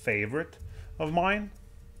a favorite of mine.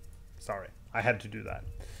 Sorry, I had to do that.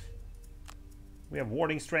 We have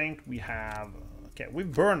warding strength. We have... Okay,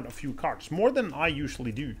 we've burned a few cards. More than I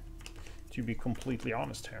usually do, to be completely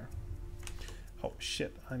honest here. Oh,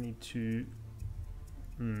 shit. I need to...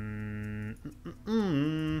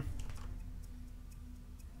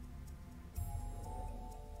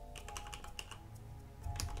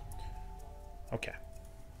 Okay.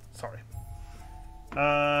 Sorry.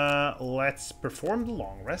 Let's perform the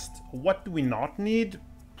long rest. What do we not need?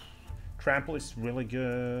 Trample is really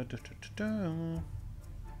good.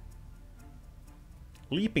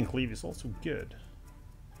 Leaping Cleave is also good.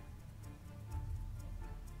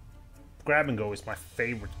 Grab and Go is my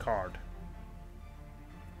favorite card.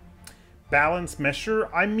 Balance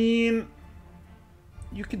Measure, I mean,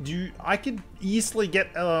 you could do... I could easily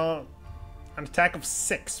get an attack of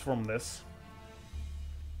 6 from this.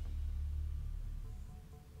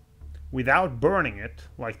 Without burning it,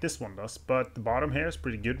 like this one does. But the bottom here is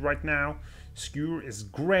pretty good right now. Skewer is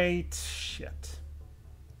great. Shit.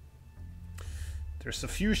 There's a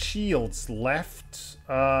few shields left.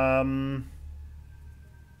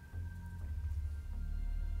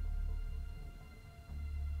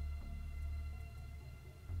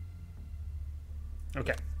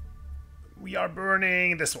 Okay. We are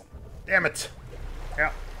burning this one. Damn it.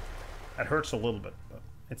 Yeah. That hurts a little bit, but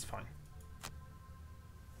it's fine.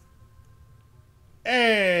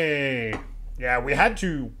 Hey! Yeah, we had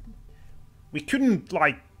to... We couldn't,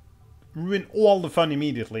 like, ruin all the fun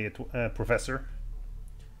immediately, Professor.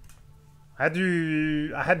 I had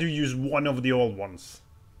to use one of the old ones.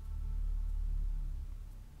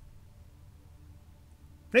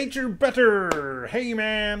 Nature better! Hey,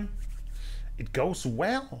 man! It goes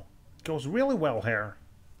well. It goes really well here.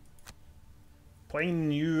 Playing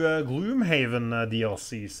new Gloomhaven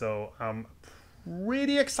DLC, so I'm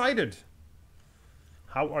pretty excited.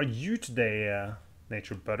 How are you today,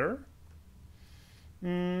 Nature Butter?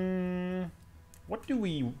 What do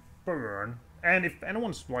we burn? And if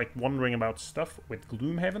anyone's like wondering about stuff with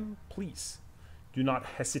Gloomhaven, please do not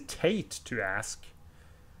hesitate to ask.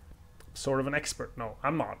 Sort of an expert. No,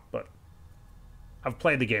 I'm not, but I've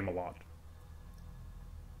played the game a lot.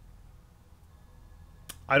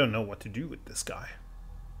 I don't know what to do with this guy.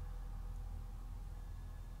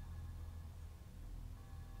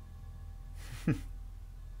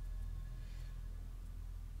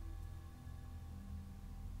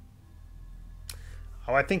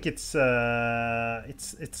 Oh, I think it's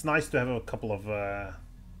nice to have a couple of.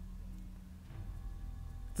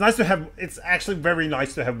 It's nice to have. It's actually very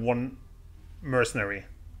nice to have one mercenary.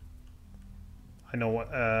 I know what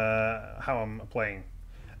how I'm playing.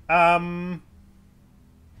 All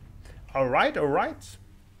right, all right.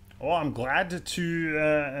 Oh, I'm glad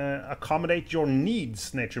to accommodate your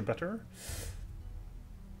needs, Nature Butter.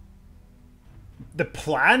 The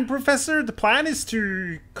plan, Professor? The plan is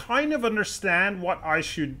to kind of understand what I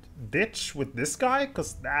should ditch with this guy,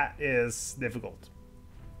 because that is difficult.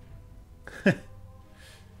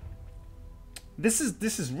 This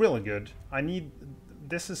is really good.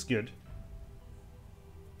 This is good.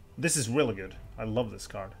 This is really good. I love this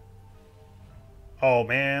card. Oh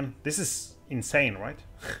man, this is insane, right?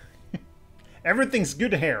 Everything's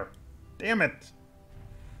good here. Damn it.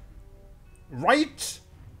 Right?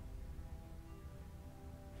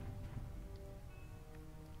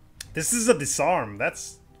 This is a disarm.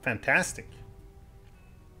 That's fantastic.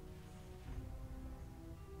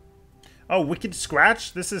 Oh, Wicked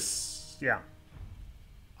Scratch. This is... yeah.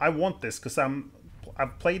 I want this because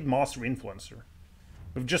I've played Master Influencer.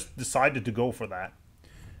 We've just decided to go for that.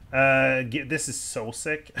 This is so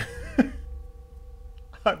sick.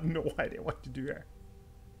 I have no idea what to do here.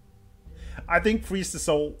 I think Freeze the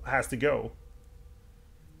Soul has to go.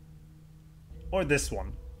 Or this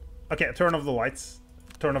one. Okay, Turn of the Lights.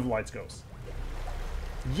 Turn of the Lights goes.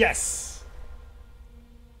 Yes!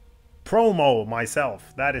 Promo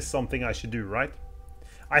myself. That is something I should do, right?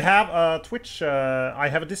 I have a Twitch, I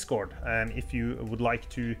have a Discord, and if you would like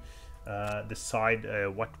to decide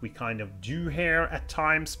what we kind of do here at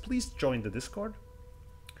times, please join the Discord.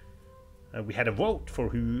 We had a vote for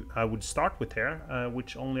who I would start with here,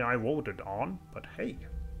 which only I voted on, but hey,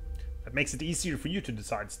 that makes it easier for you to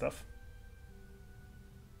decide stuff.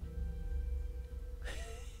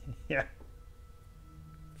 Yeah.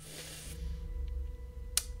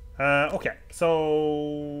 Okay,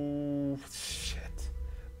 so... shit.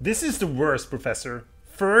 This is the worst, Professor.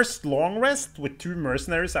 First long rest with 2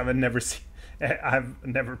 mercenaries I've never seen. I've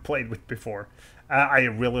never played with before. I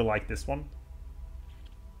really like this one.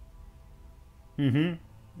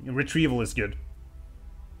 Retrieval is good.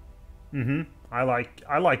 I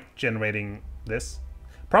like generating this.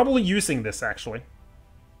 Probably using this actually.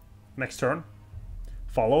 Next turn.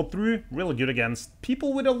 Follow through, really good against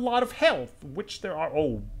people with a lot of health, which there are.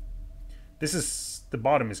 Oh, this is, the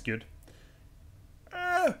bottom is good.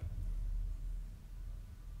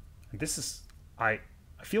 This is, I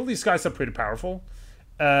feel these guys are pretty powerful.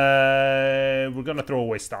 We're gonna throw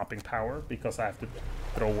away stopping power because I have to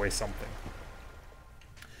throw away something.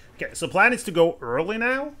 Okay, so plan is to go early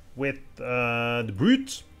now with the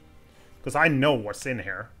Brute. Because I know what's in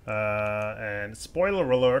here. And spoiler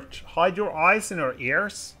alert, hide your eyes and your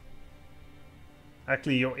ears.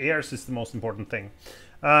 Actually, your ears is the most important thing.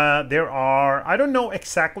 There are, I don't know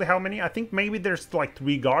exactly how many. I think maybe there's like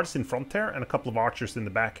 3 guards in front here and a couple of archers in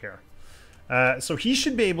the back here. So he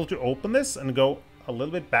should be able to open this and go a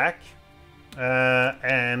little bit back.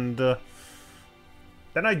 Then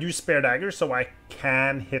I do spare daggers so I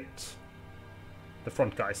can hit the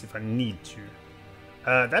front guys if I need to.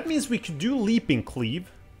 That means we could do Leaping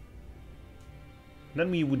Cleave.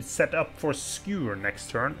 Then we would set up for Skewer next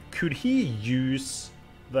turn. Could he use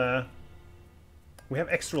the... We have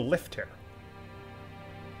extra lift here.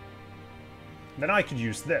 Then I could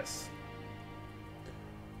use this.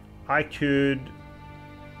 I could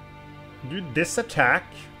do this attack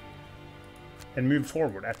and move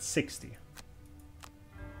forward at 60.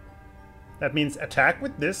 That means attack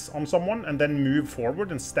with this on someone and then move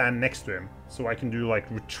forward and stand next to him. So I can do like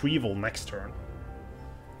retrieval next turn.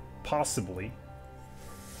 Possibly.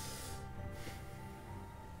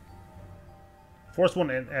 Force one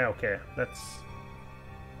in. Okay, that's...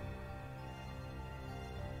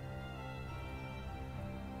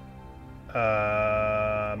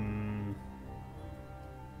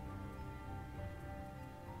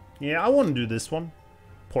 Yeah, I want to do this one.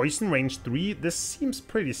 Poison range 3. This seems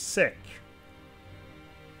pretty sick.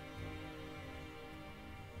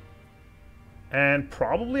 And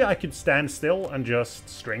probably I could stand still and just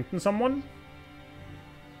strengthen someone.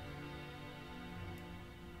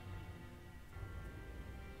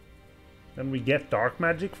 Then we get dark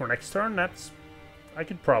magic for next turn. That's... I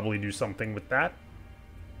could probably do something with that.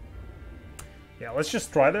 Yeah, let's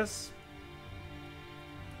just try this.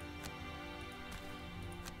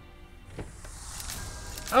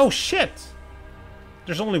 Oh shit!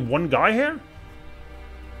 There's only 1 guy here?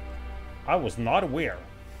 I was not aware.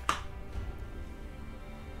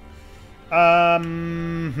 I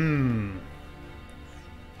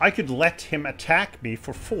could let him attack me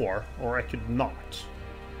for 4, or I could not.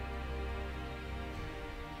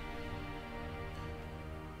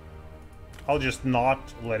 I'll just not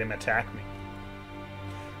let him attack me.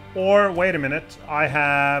 Or, wait a minute, I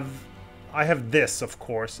have this, of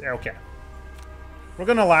course. Okay. We're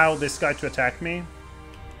gonna allow this guy to attack me.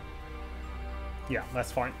 Yeah,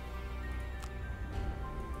 that's fine.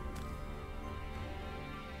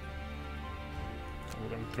 We're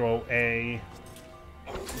gonna throw a...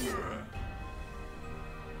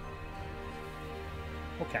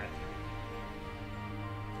 Okay.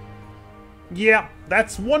 Yeah,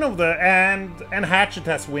 that's one of the... And Hatchet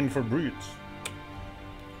has win for Brute.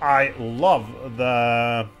 I love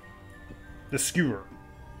the Skewer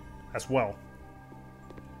as well.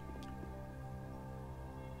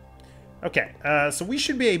 Okay, so we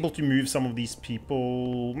should be able to move some of these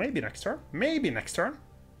people maybe next turn. Maybe next turn.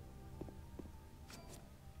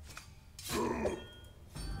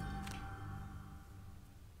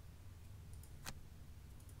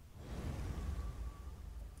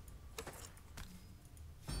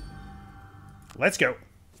 Let's go.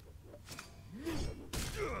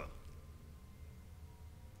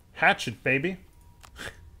 Hatchet, baby.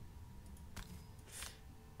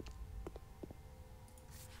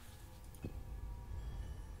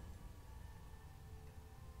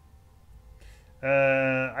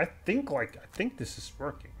 I think this is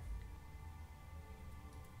working.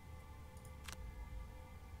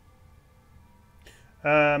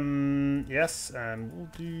 Yes, and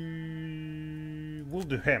we'll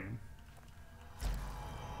do him.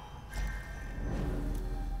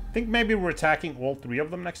 I think maybe we're attacking all 3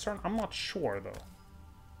 of them next turn. I'm not sure though.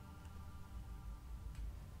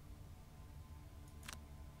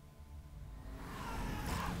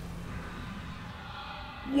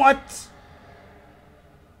 What?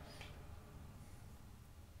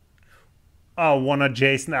 Oh, one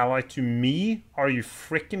adjacent ally to me? Are you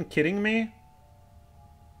freaking kidding me?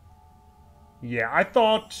 Yeah, I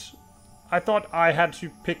thought I had to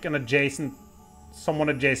pick an adjacent someone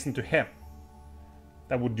adjacent to him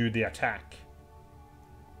that would do the attack.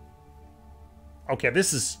 Okay,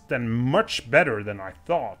 this is then much better than I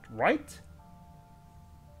thought, right?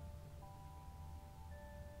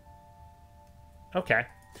 Okay.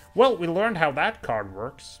 Well, we learned how that card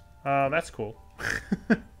works. That's cool.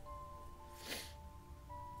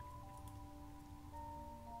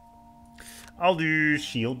 I'll do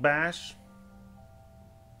Shield Bash.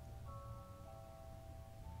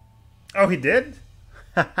 Oh, he did?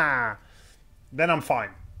 Haha. Then I'm fine.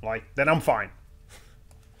 Like, then I'm fine.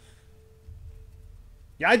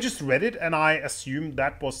 Yeah, I just read it and I assumed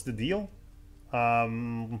that was the deal.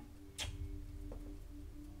 Too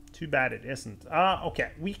bad it isn't.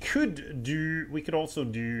 Okay, we could also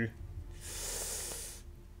do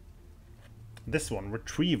this one,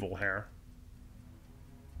 Retrieval here.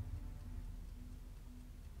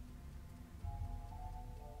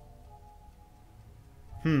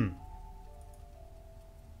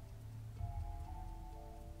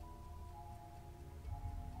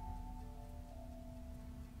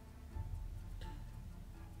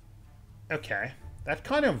 Okay, that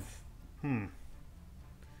kind of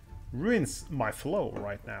ruins my flow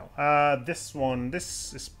right now. This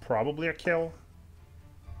is probably a kill.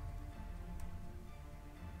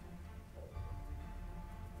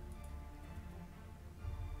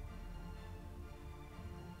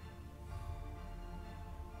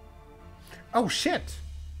 Oh shit!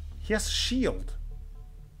 He has a shield.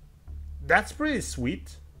 That's pretty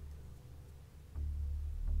sweet.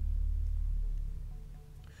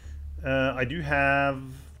 I do have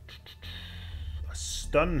a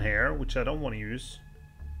stun here, which I don't want to use.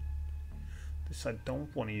 This I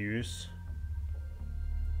don't want to use.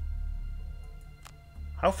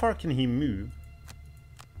 How far can he move?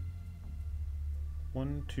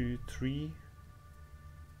 1, 2, 3.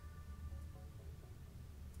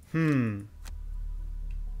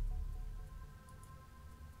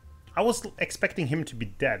 I was expecting him to be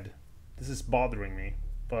dead. This is bothering me,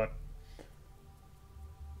 but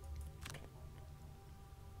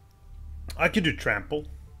I could do trample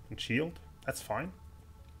and shield. That's fine.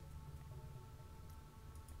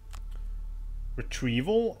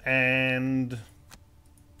 Retrieval and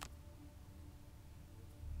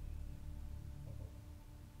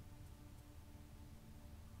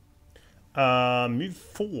move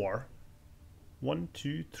 4. 1,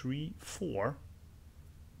 2, 3, 4.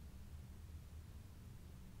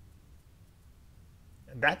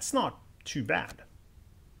 That's not too bad.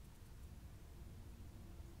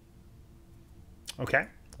 Okay,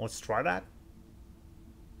 let's try that.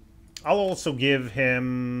 I'll also give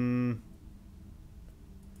him...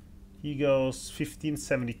 He goes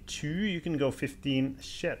 1572. You can go 15...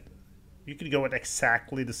 Shit. You could go at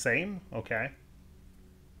exactly the same. Okay.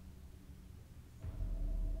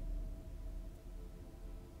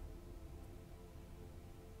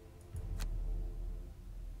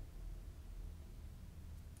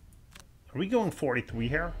 Are we going 43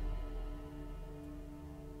 here?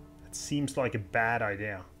 That seems like a bad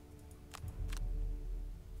idea.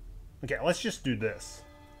 Okay, let's just do this.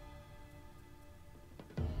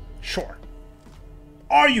 Sure.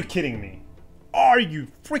 Are you kidding me? Are you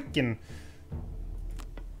freaking...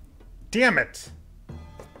 Damn it.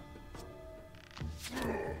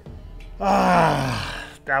 Ah,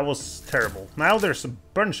 that was terrible. Now there's a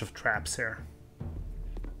bunch of traps here.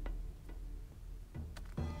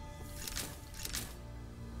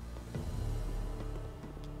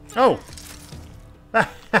 Oh!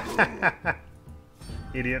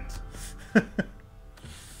 Idiot.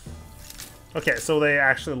 Okay, so they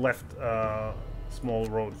actually left a small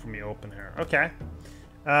road for me open here. Okay.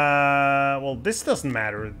 Well, this doesn't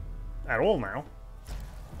matter at all now.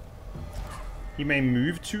 He may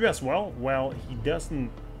move to as well. Well, he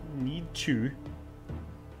doesn't need to.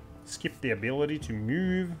 Skip the ability to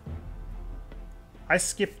move. I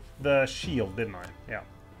skipped the shield, didn't I? Yeah.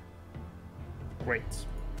 Great.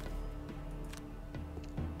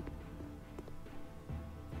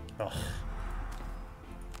 Ugh.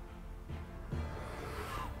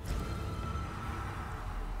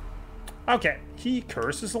 Okay, he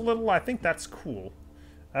curses a little. I think that's cool.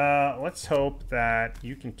 Let's hope that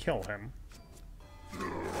you can kill him.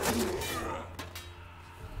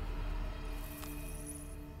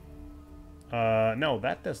 No,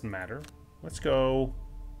 that doesn't matter. Let's go.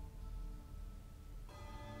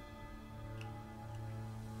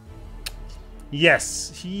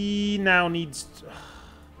 Yes, he now needs...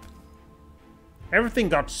 Everything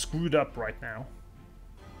got screwed up right now.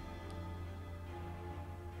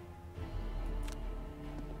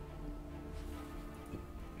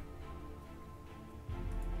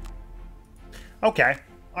 Okay,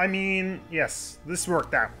 I mean, yes, this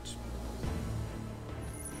worked out.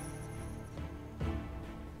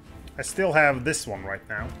 I still have this one right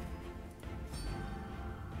now.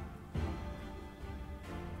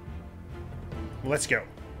 Let's go.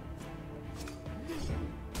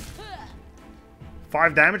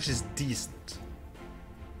 5 damage is decent.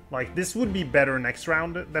 Like, this would be better next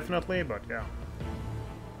round, definitely, but yeah.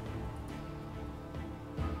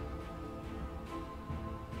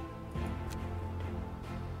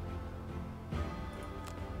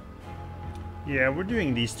 Yeah, we're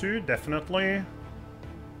doing these two, definitely.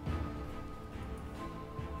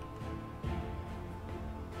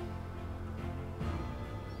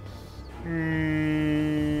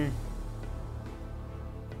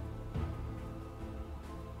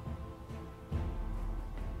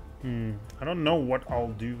 I don't know what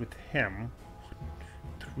I'll do with him.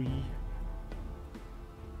 3.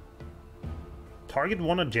 Target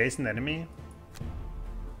one adjacent enemy.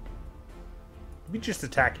 We just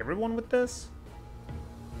attack everyone with this?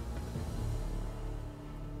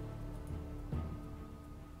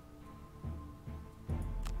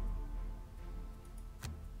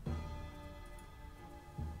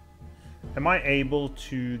 Am I able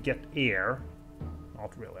to get air?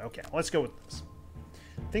 Not really. Okay, let's go with this.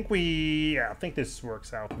 I think this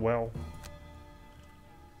works out well.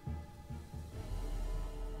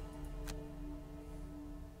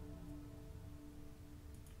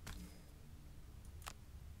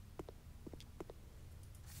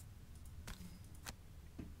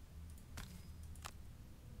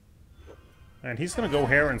 And he's gonna go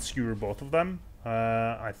here and skewer both of them.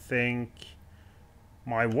 I think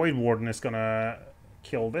my Voidwarden is gonna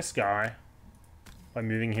kill this guy by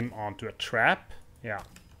moving him onto a trap. Yeah.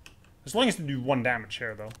 As long as they do 1 damage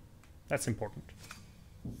here, though. That's important.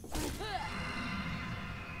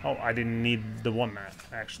 Oh, I didn't need the 1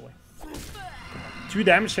 actually. 2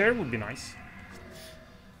 damage here would be nice.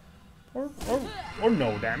 Or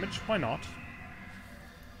no damage. Why not?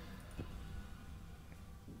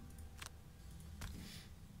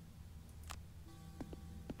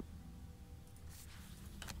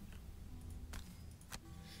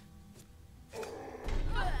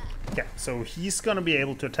 Okay, so he's gonna be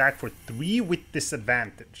able to attack for 3 with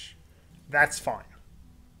disadvantage. That's fine.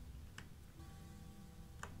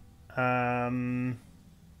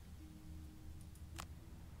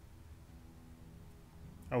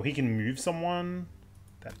 Oh, he can move someone.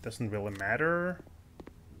 That doesn't really matter.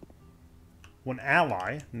 1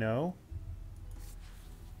 ally? No.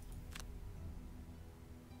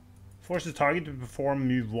 Force the target to perform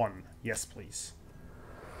move 1. Yes, please.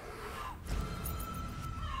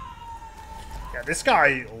 Yeah, this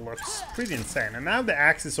guy looks pretty insane. And now the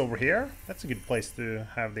axe is over here. That's a good place to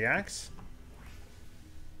have the axe.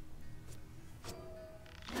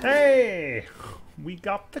 Hey! We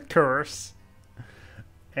got the curse.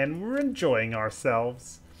 And we're enjoying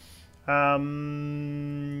ourselves.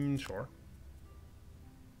 Sure.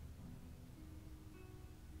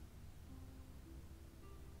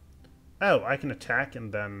 Oh, I can attack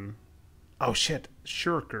and then... Oh shit,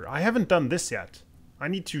 Shirker. I haven't done this yet. I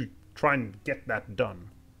need to try and get that done.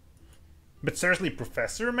 But seriously,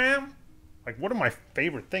 Professor, man? Like, one of my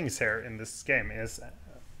favorite things here in this game is,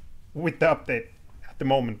 with the update at the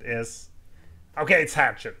moment, is... Okay, it's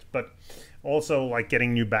Hatchet, but also, like,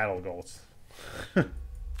 getting new battle goals.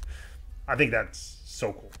 I think that's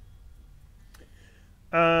so cool.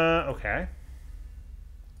 Okay.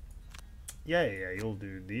 Yeah, you'll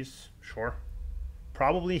do these, sure.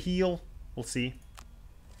 Probably heal, we'll see.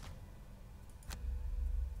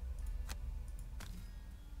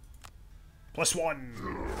 +1.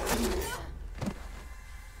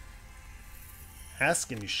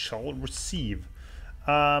 Ask and you shall receive.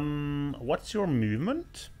 What's your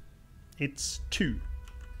movement? It's 2.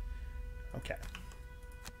 Okay.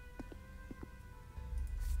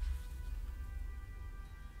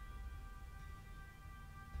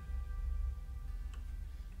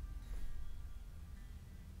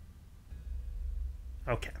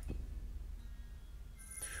 Okay.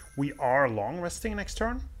 We are long resting next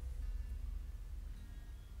turn.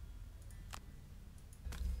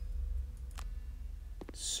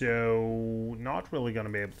 So, not really going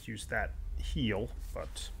to be able to use that heal,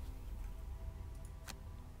 but...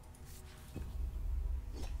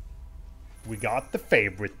 We got the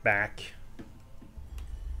favorite back.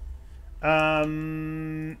 Oh,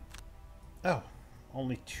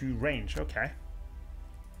 only 2 range, okay.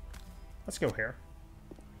 Let's go here.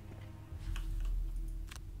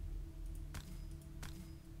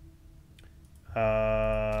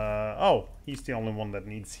 Oh, he's the only one that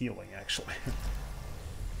needs healing, actually.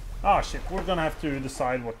 Oh shit, we're gonna have to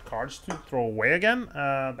decide what cards to throw away again.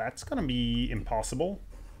 That's gonna be impossible.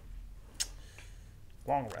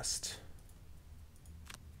 Long rest.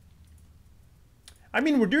 I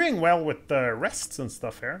mean, we're doing well with the rests and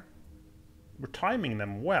stuff here. We're timing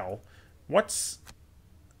them well. What's...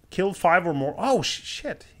 Kill 5 or more... Oh,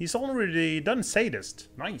 shit. He's already done Sadist.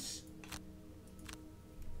 Nice.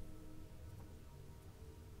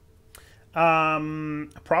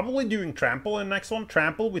 Probably doing Trample in the next one.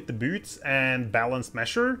 Trample with the boots and Balanced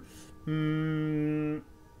Measure.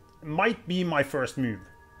 Might be my first move.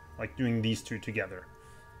 Like, doing these two together.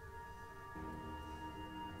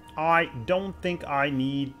 I don't think I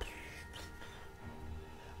need...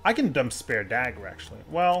 I can dump Spare Dagger, actually.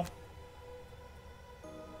 Well...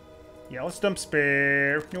 Yeah, let's dump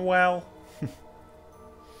Spare... Well...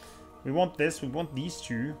 we want this, we want these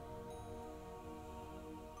two.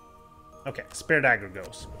 Okay, Spare Dagger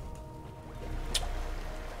goes.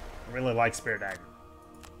 I really like Spare Dagger.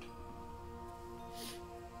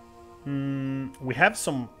 We have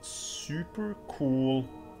some super cool...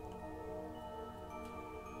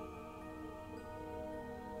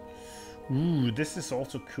 Ooh, this is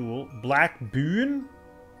also cool. Black Boon?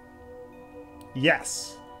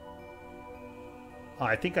 Yes.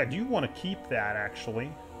 I think I do want to keep that, actually.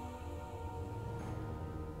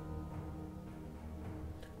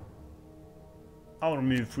 I'll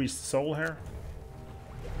remove Freeze the Soul here.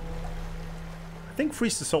 I think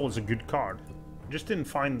Freeze the Soul is a good card. Just didn't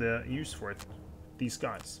find the use for it. These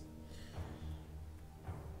guys.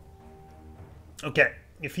 Okay,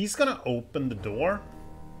 if he's gonna open the door...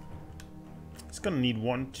 It's gonna need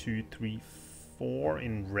 1, 2, 3, 4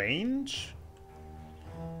 in range.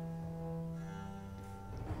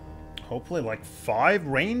 Hopefully like 5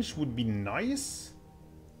 range would be nice.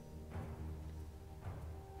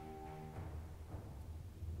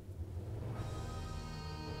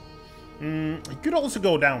 You could also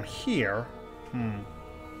go down here.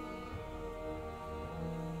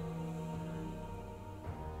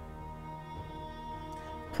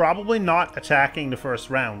 Probably not attacking the first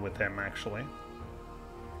round with him, actually.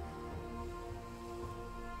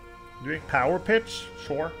 Doing Power Pitch?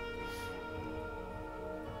 Sure.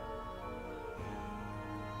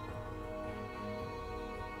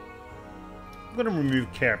 I'm gonna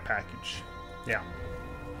remove Care Package. Yeah.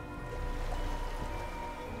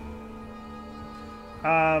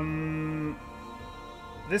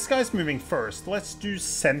 This guy's moving first. Let's do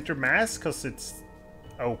Center Mass, because it's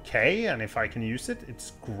okay, and if I can use it,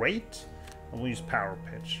 it's great. I'll use Power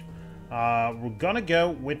Pitch. We're gonna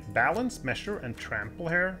go with Balance, Measure, and Trample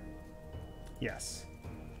here. Yes.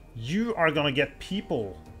 You are gonna get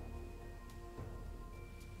people.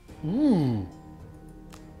 Ooh.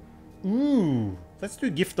 Ooh. Let's do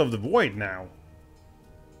Gift of the Void now.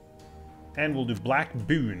 And we'll do Black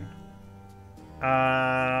Boon.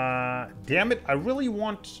 Damn it, I really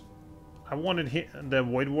want... I wanted the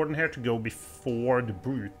Voidwarden here to go before the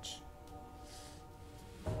Brute.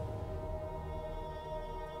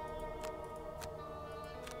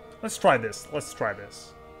 Let's try this. Let's try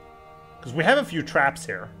this. Because we have a few traps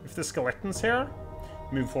here. If the Skeleton's here,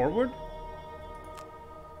 move forward.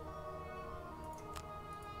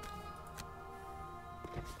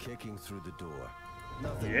 Kicking through the door.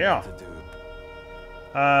 Nothing Yeah. to do.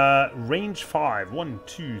 Range 5. 1,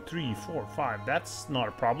 2, 3, 4, 5. That's not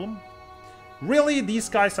a problem. Really? These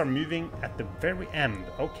guys are moving at the very end.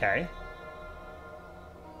 Okay.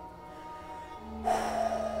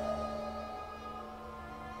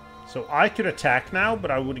 So I could attack now,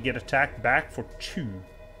 but I would get attacked back for 2.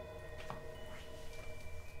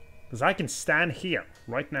 Because I can stand here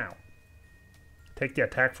right now. Take the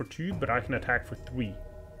attack for 2, but I can attack for 3.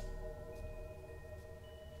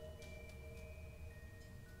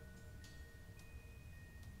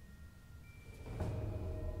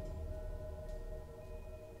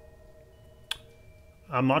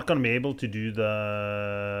 I'm not going to be able to do the...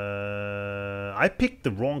 I picked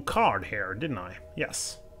the wrong card here, didn't I?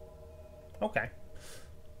 Yes. Okay.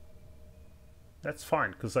 That's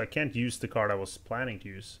fine, because I can't use the card I was planning to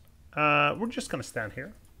use. We're just going to stand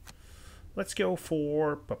here. Let's go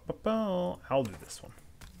for... I'll do this one.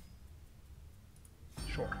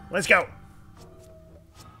 Sure. Let's go!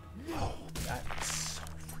 Oh, that's...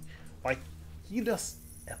 Like, he does...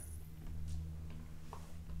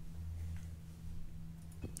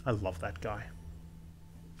 I love that guy.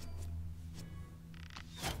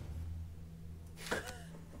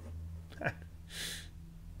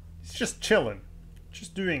 He's just chilling.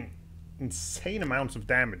 Just doing insane amounts of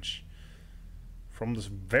damage. From this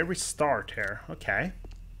very start here. Okay.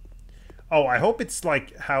 Oh, I hope it's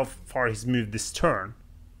like how far he's moved this turn.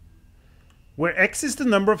 Where X is the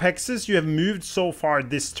number of hexes you have moved so far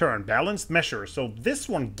this turn. Balanced measure. So this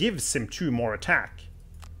one gives him 2 more attack.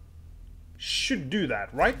 Should do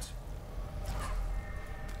that, right?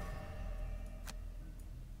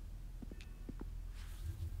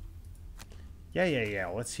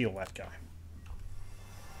 Yeah. Let's heal that guy.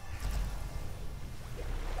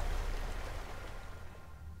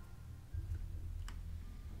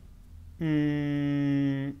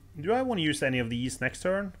 Do I want to use any of these next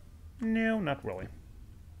turn? No, not really.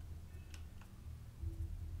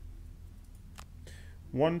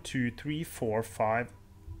 1, 2, 3, 4, 5,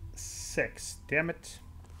 6. Damn it.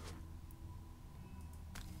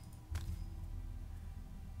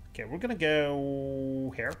 Okay, we're gonna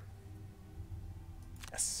go here.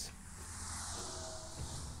 Yes.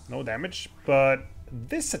 No damage, but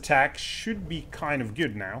this attack should be kind of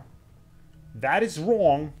good now. That is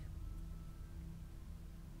wrong.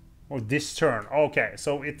 Or this turn. Okay,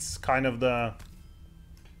 so it's kind of the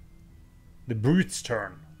brute's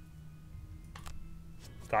turn.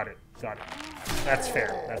 Got it. That's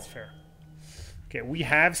fair. Okay, we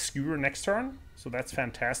have Skewer next turn, so that's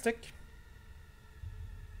fantastic.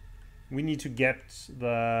 We need to get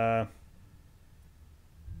the...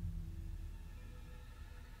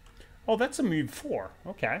 Oh, that's a move 4.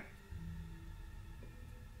 Okay.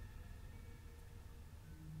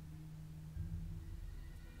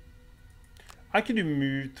 I could do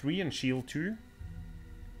move 3 and shield 2.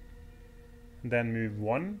 Then move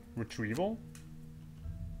 1, retrieval.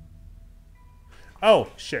 Oh,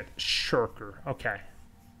 shit. Shirker. Okay.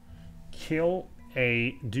 Kill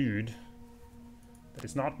a dude that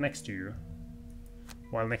is not next to you.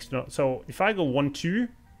 While next to... So, if I go 1, 2,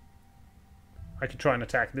 I could try and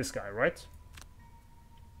attack this guy, right?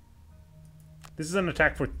 This is an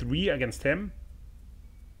attack for 3 against him.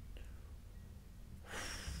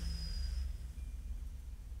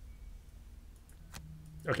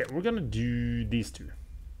 Okay, we're gonna do these 2.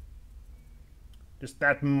 Just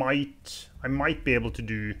that might... I might be able to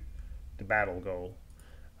do the battle goal.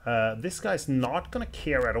 This guy's not gonna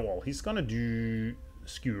care at all. He's gonna do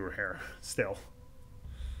Skewer here, still.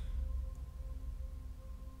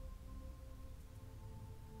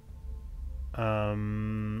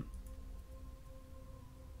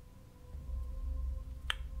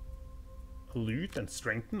 Loot and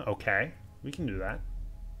strengthen. Okay, we can do that.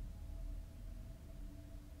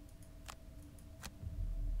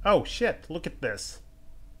 Oh shit, look at this.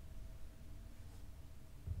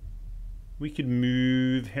 We could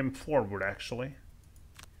move him forward actually.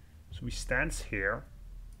 So he stands here.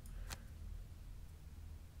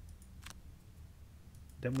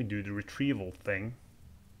 Then we do the retrieval thing.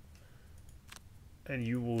 And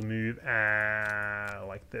you will move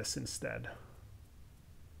like this instead.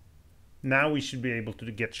 Now we should be able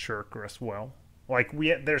to get Shirker as well. Like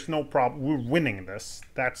there's no problem. We're winning this.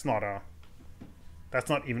 That's not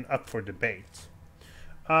even up for debate.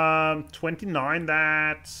 29,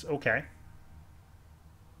 that's okay.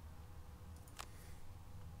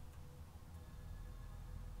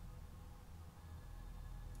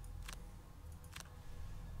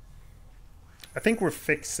 I think we're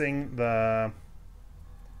fixing the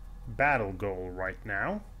battle goal right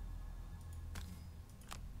now.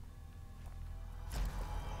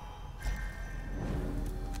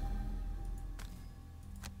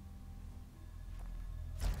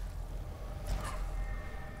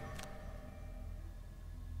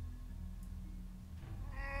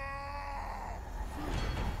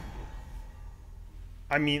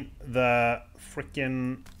 I mean, the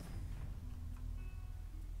frickin'...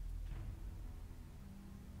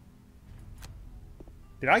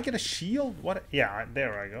 Did I get a shield? What? Yeah,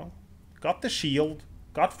 there I go. Got the shield.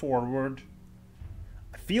 Got forward.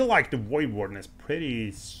 I feel like the Voidwarden is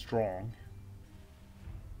pretty strong.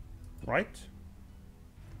 Right?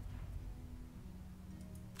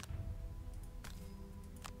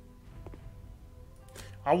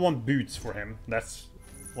 I want boots for him. That's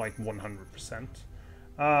like 100%.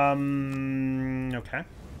 Okay.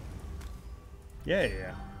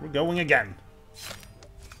 Yeah. We're going again.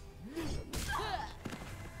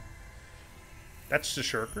 That's the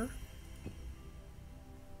Shirker.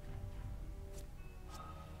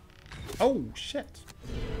 Oh, shit.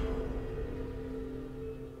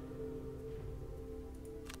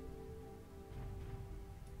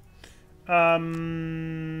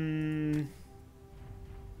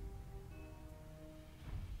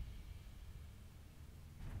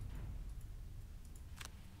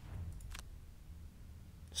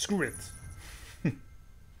 Screw it.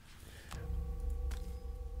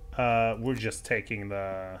 We're just taking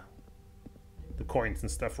the coins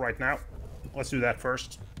and stuff right now. Let's do that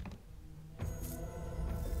first.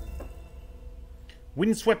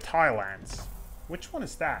 Windswept Highlands. Which one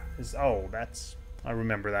is that? Oh, that's... I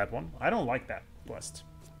remember that one. I don't like that quest.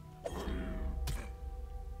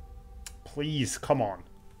 Please, come on.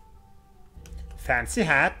 Fancy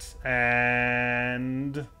hat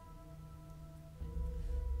and...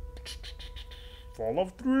 follow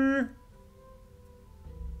through.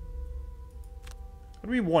 What do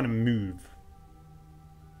we want to move?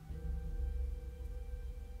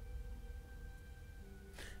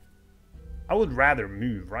 I would rather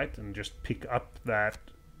move, right? And just pick up that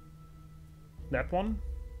one.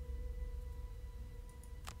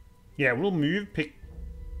 Yeah, we'll move, pick...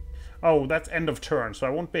 Oh, that's end of turn, so I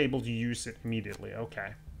won't be able to use it immediately.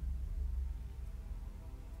 Okay.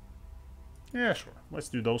 Yeah, sure. Let's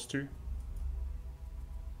do those two.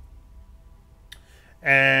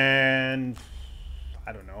 And...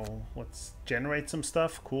 I don't know. Let's generate some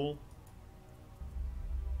stuff. Cool.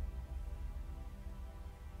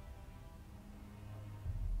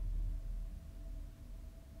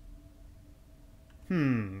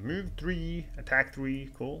 Move 3, attack 3,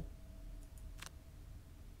 cool.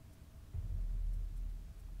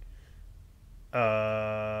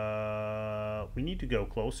 We need to go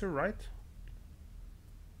closer, right?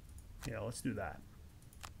 Yeah, let's do that.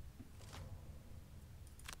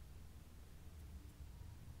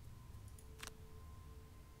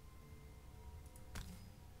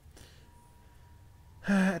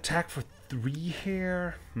 Attack for 3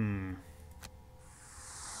 here.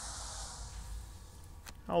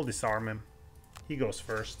 I'll disarm him. He goes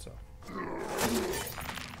first, so.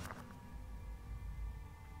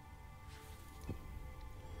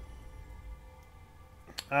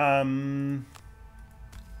 I'm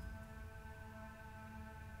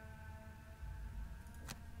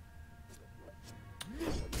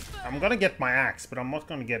gonna get my axe, but I'm not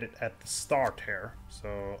gonna get it at the start here.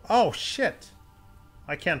 So, oh shit!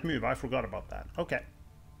 I can't move. I forgot about that. Okay.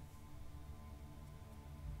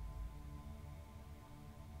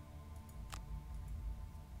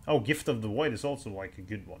 Oh, Gift of the Void is also like a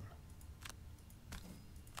good one.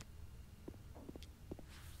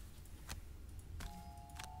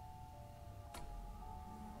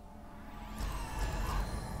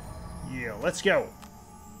 Yeah, let's go.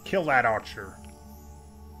 Kill that archer.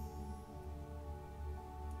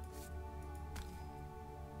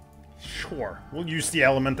 Sure, we'll use the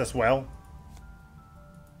element as well.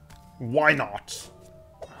 Why not?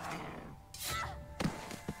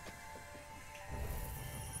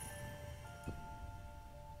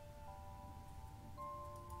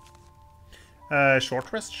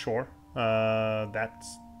 Short rest? Sure.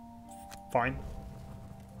 That's fine.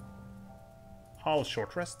 I'll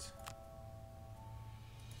short rest.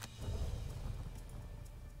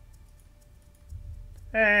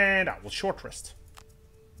 And I will short rest.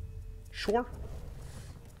 Sure.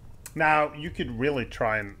 Now, you could really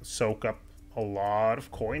try and soak up a lot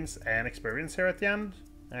of coins and experience here at the end.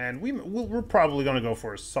 And we're probably going to go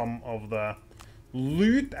for some of the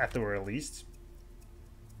loot at the very least.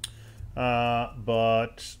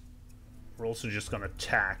 But we're also just going to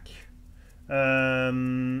attack. Yeah,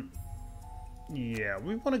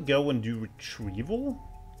 we want to go and do retrieval.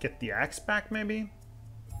 Get the axe back, maybe.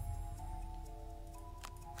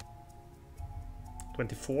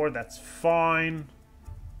 24, that's fine.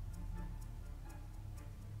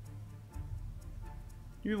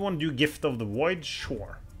 You want to do Gift of the Void?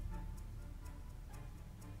 Sure.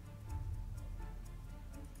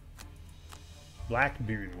 Black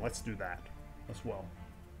Boon, let's do that as well.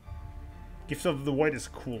 Gift of the Void is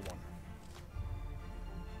a cool one.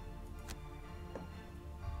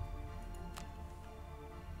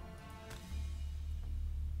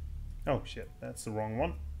 Oh shit, that's the wrong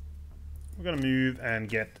one. We're gonna move and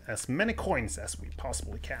get as many coins as we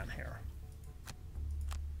possibly can here.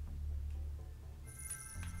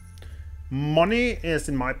 Money is,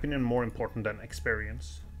 in my opinion, more important than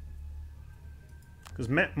experience. Because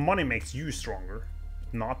money makes you stronger.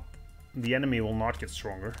 Not the enemy will not get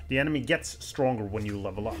stronger. The enemy gets stronger when you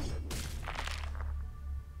level up.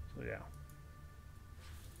 So yeah.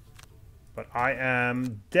 But I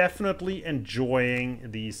am definitely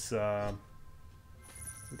enjoying these... we got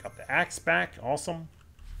the axe back. Awesome.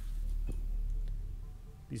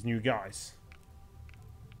 These new guys.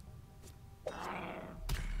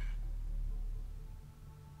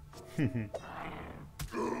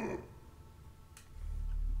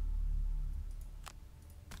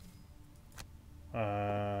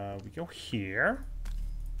 We go here.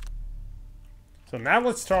 So now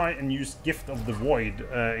let's try and use Gift of the Void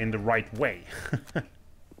in the right way.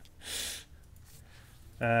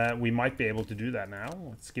 We might be able to do that now.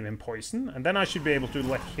 Let's give him poison. And then I should be able to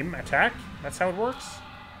let him attack. That's how it works.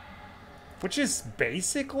 Which is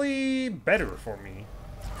basically better for me.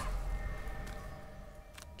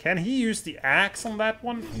 Can he use the axe on that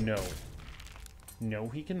one? No. No,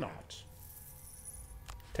 he cannot.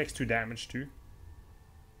 Takes 2 damage too.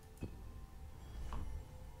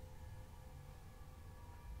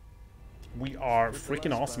 We are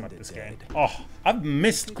freaking awesome at this game. Oh, I've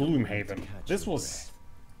missed Gloomhaven. This was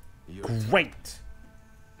great.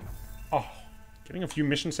 Oh, getting a few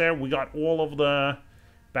missions there. We got all of the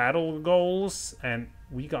battle goals, and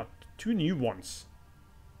we got 2 new ones.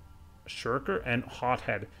 Shirker and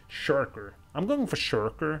Hothead. Shirker. I'm going for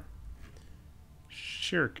Shirker.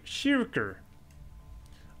 Shirker.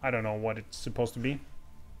 I don't know what it's supposed to be.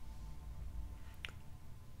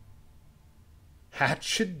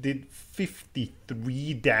 Hatchet did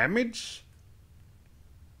 53 damage?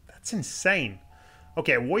 That's insane.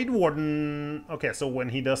 Okay, Voidwarden... Okay, so when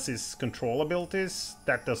he does his control abilities,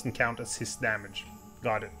 that doesn't count as his damage.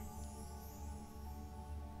 Got it.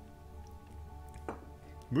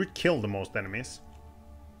 Brute killed the most enemies.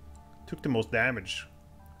 Took the most damage.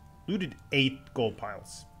 Looted 8 gold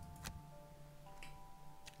piles.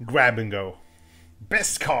 Grab and go.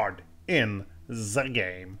 Best card in the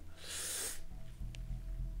game.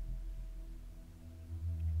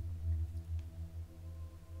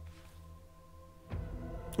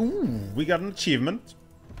 Ooh, we got an achievement.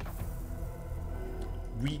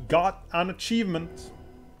 We got an achievement.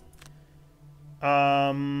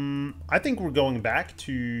 I think we're going back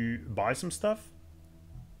to buy some stuff.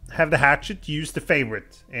 Have the hatchet use the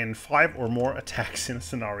favorite in 5 or more attacks in a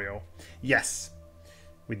scenario. Yes,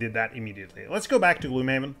 we did that immediately. Let's go back to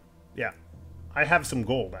Gloomhaven. Yeah, I have some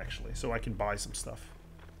gold actually, so I can buy some stuff.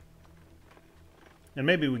 And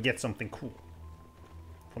maybe we get something cool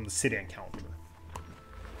from the city encounter.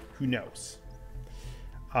 Who knows?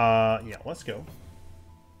 Yeah, let's go.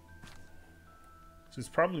 So it's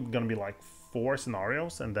probably gonna be like 4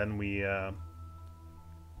 scenarios, and then we...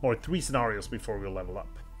 or 3 scenarios before we level up.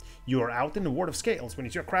 You are out in the Ward of Scales when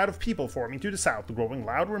you see a crowd of people forming to the south, growing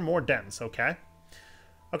louder and more dense, okay?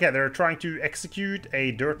 Okay, they're trying to execute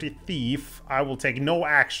a dirty thief. I will take no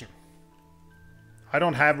action. I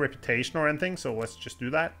don't have reputation or anything, so let's just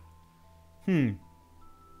do that.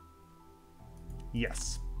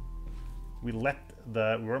 Yes. We let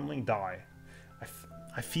the wormling die.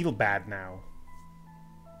 I feel bad now.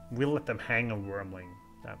 We'll let them hang a wormling.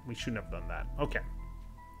 We shouldn't have done that. Okay.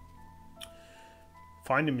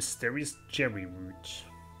 Find a mysterious jerry root.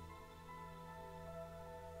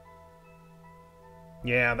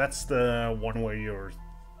 Yeah, that's the one where you're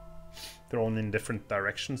thrown in different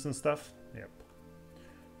directions and stuff. Yep.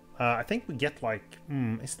 I think we get like...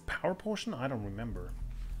 is it power potion? I don't remember.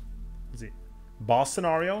 Is it boss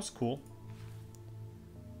scenarios? Cool.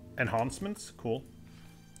 Enhancements? Cool.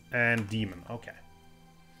 And demon. Okay.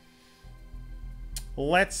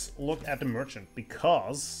 Let's look at the merchant,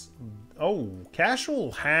 because... Oh,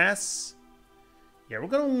 casual has... Yeah, we're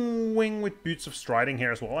gonna wing with Boots of Striding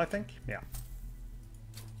here as well, I think. Yeah.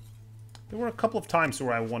 There were a couple of times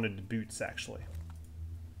where I wanted the boots, actually.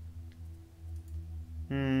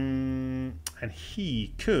 And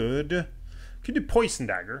he could do Poison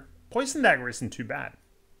Dagger. Poison Dagger isn't too bad.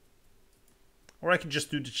 Or I could just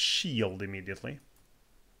do the shield immediately.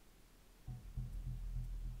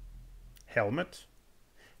 Helmet.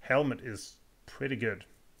 Helmet is pretty good.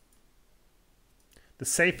 The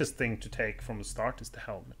safest thing to take from the start is the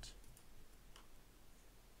helmet.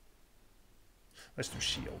 Let's do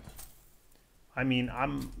shield. I mean,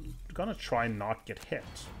 I'm gonna try and not get hit.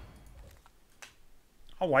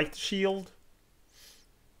 I like the shield.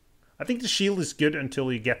 I think the shield is good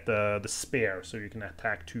until you get the spear, so you can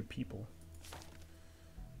attack 2 people.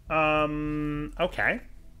 Okay.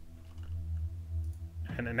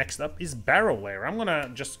 And the next up is Barrow layer. I'm gonna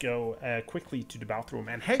just go quickly to the bathroom.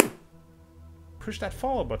 And hey, push that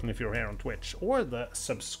follow button if you're here on Twitch, or the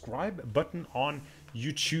subscribe button on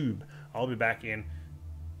YouTube. I'll be back in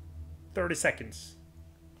 30 seconds.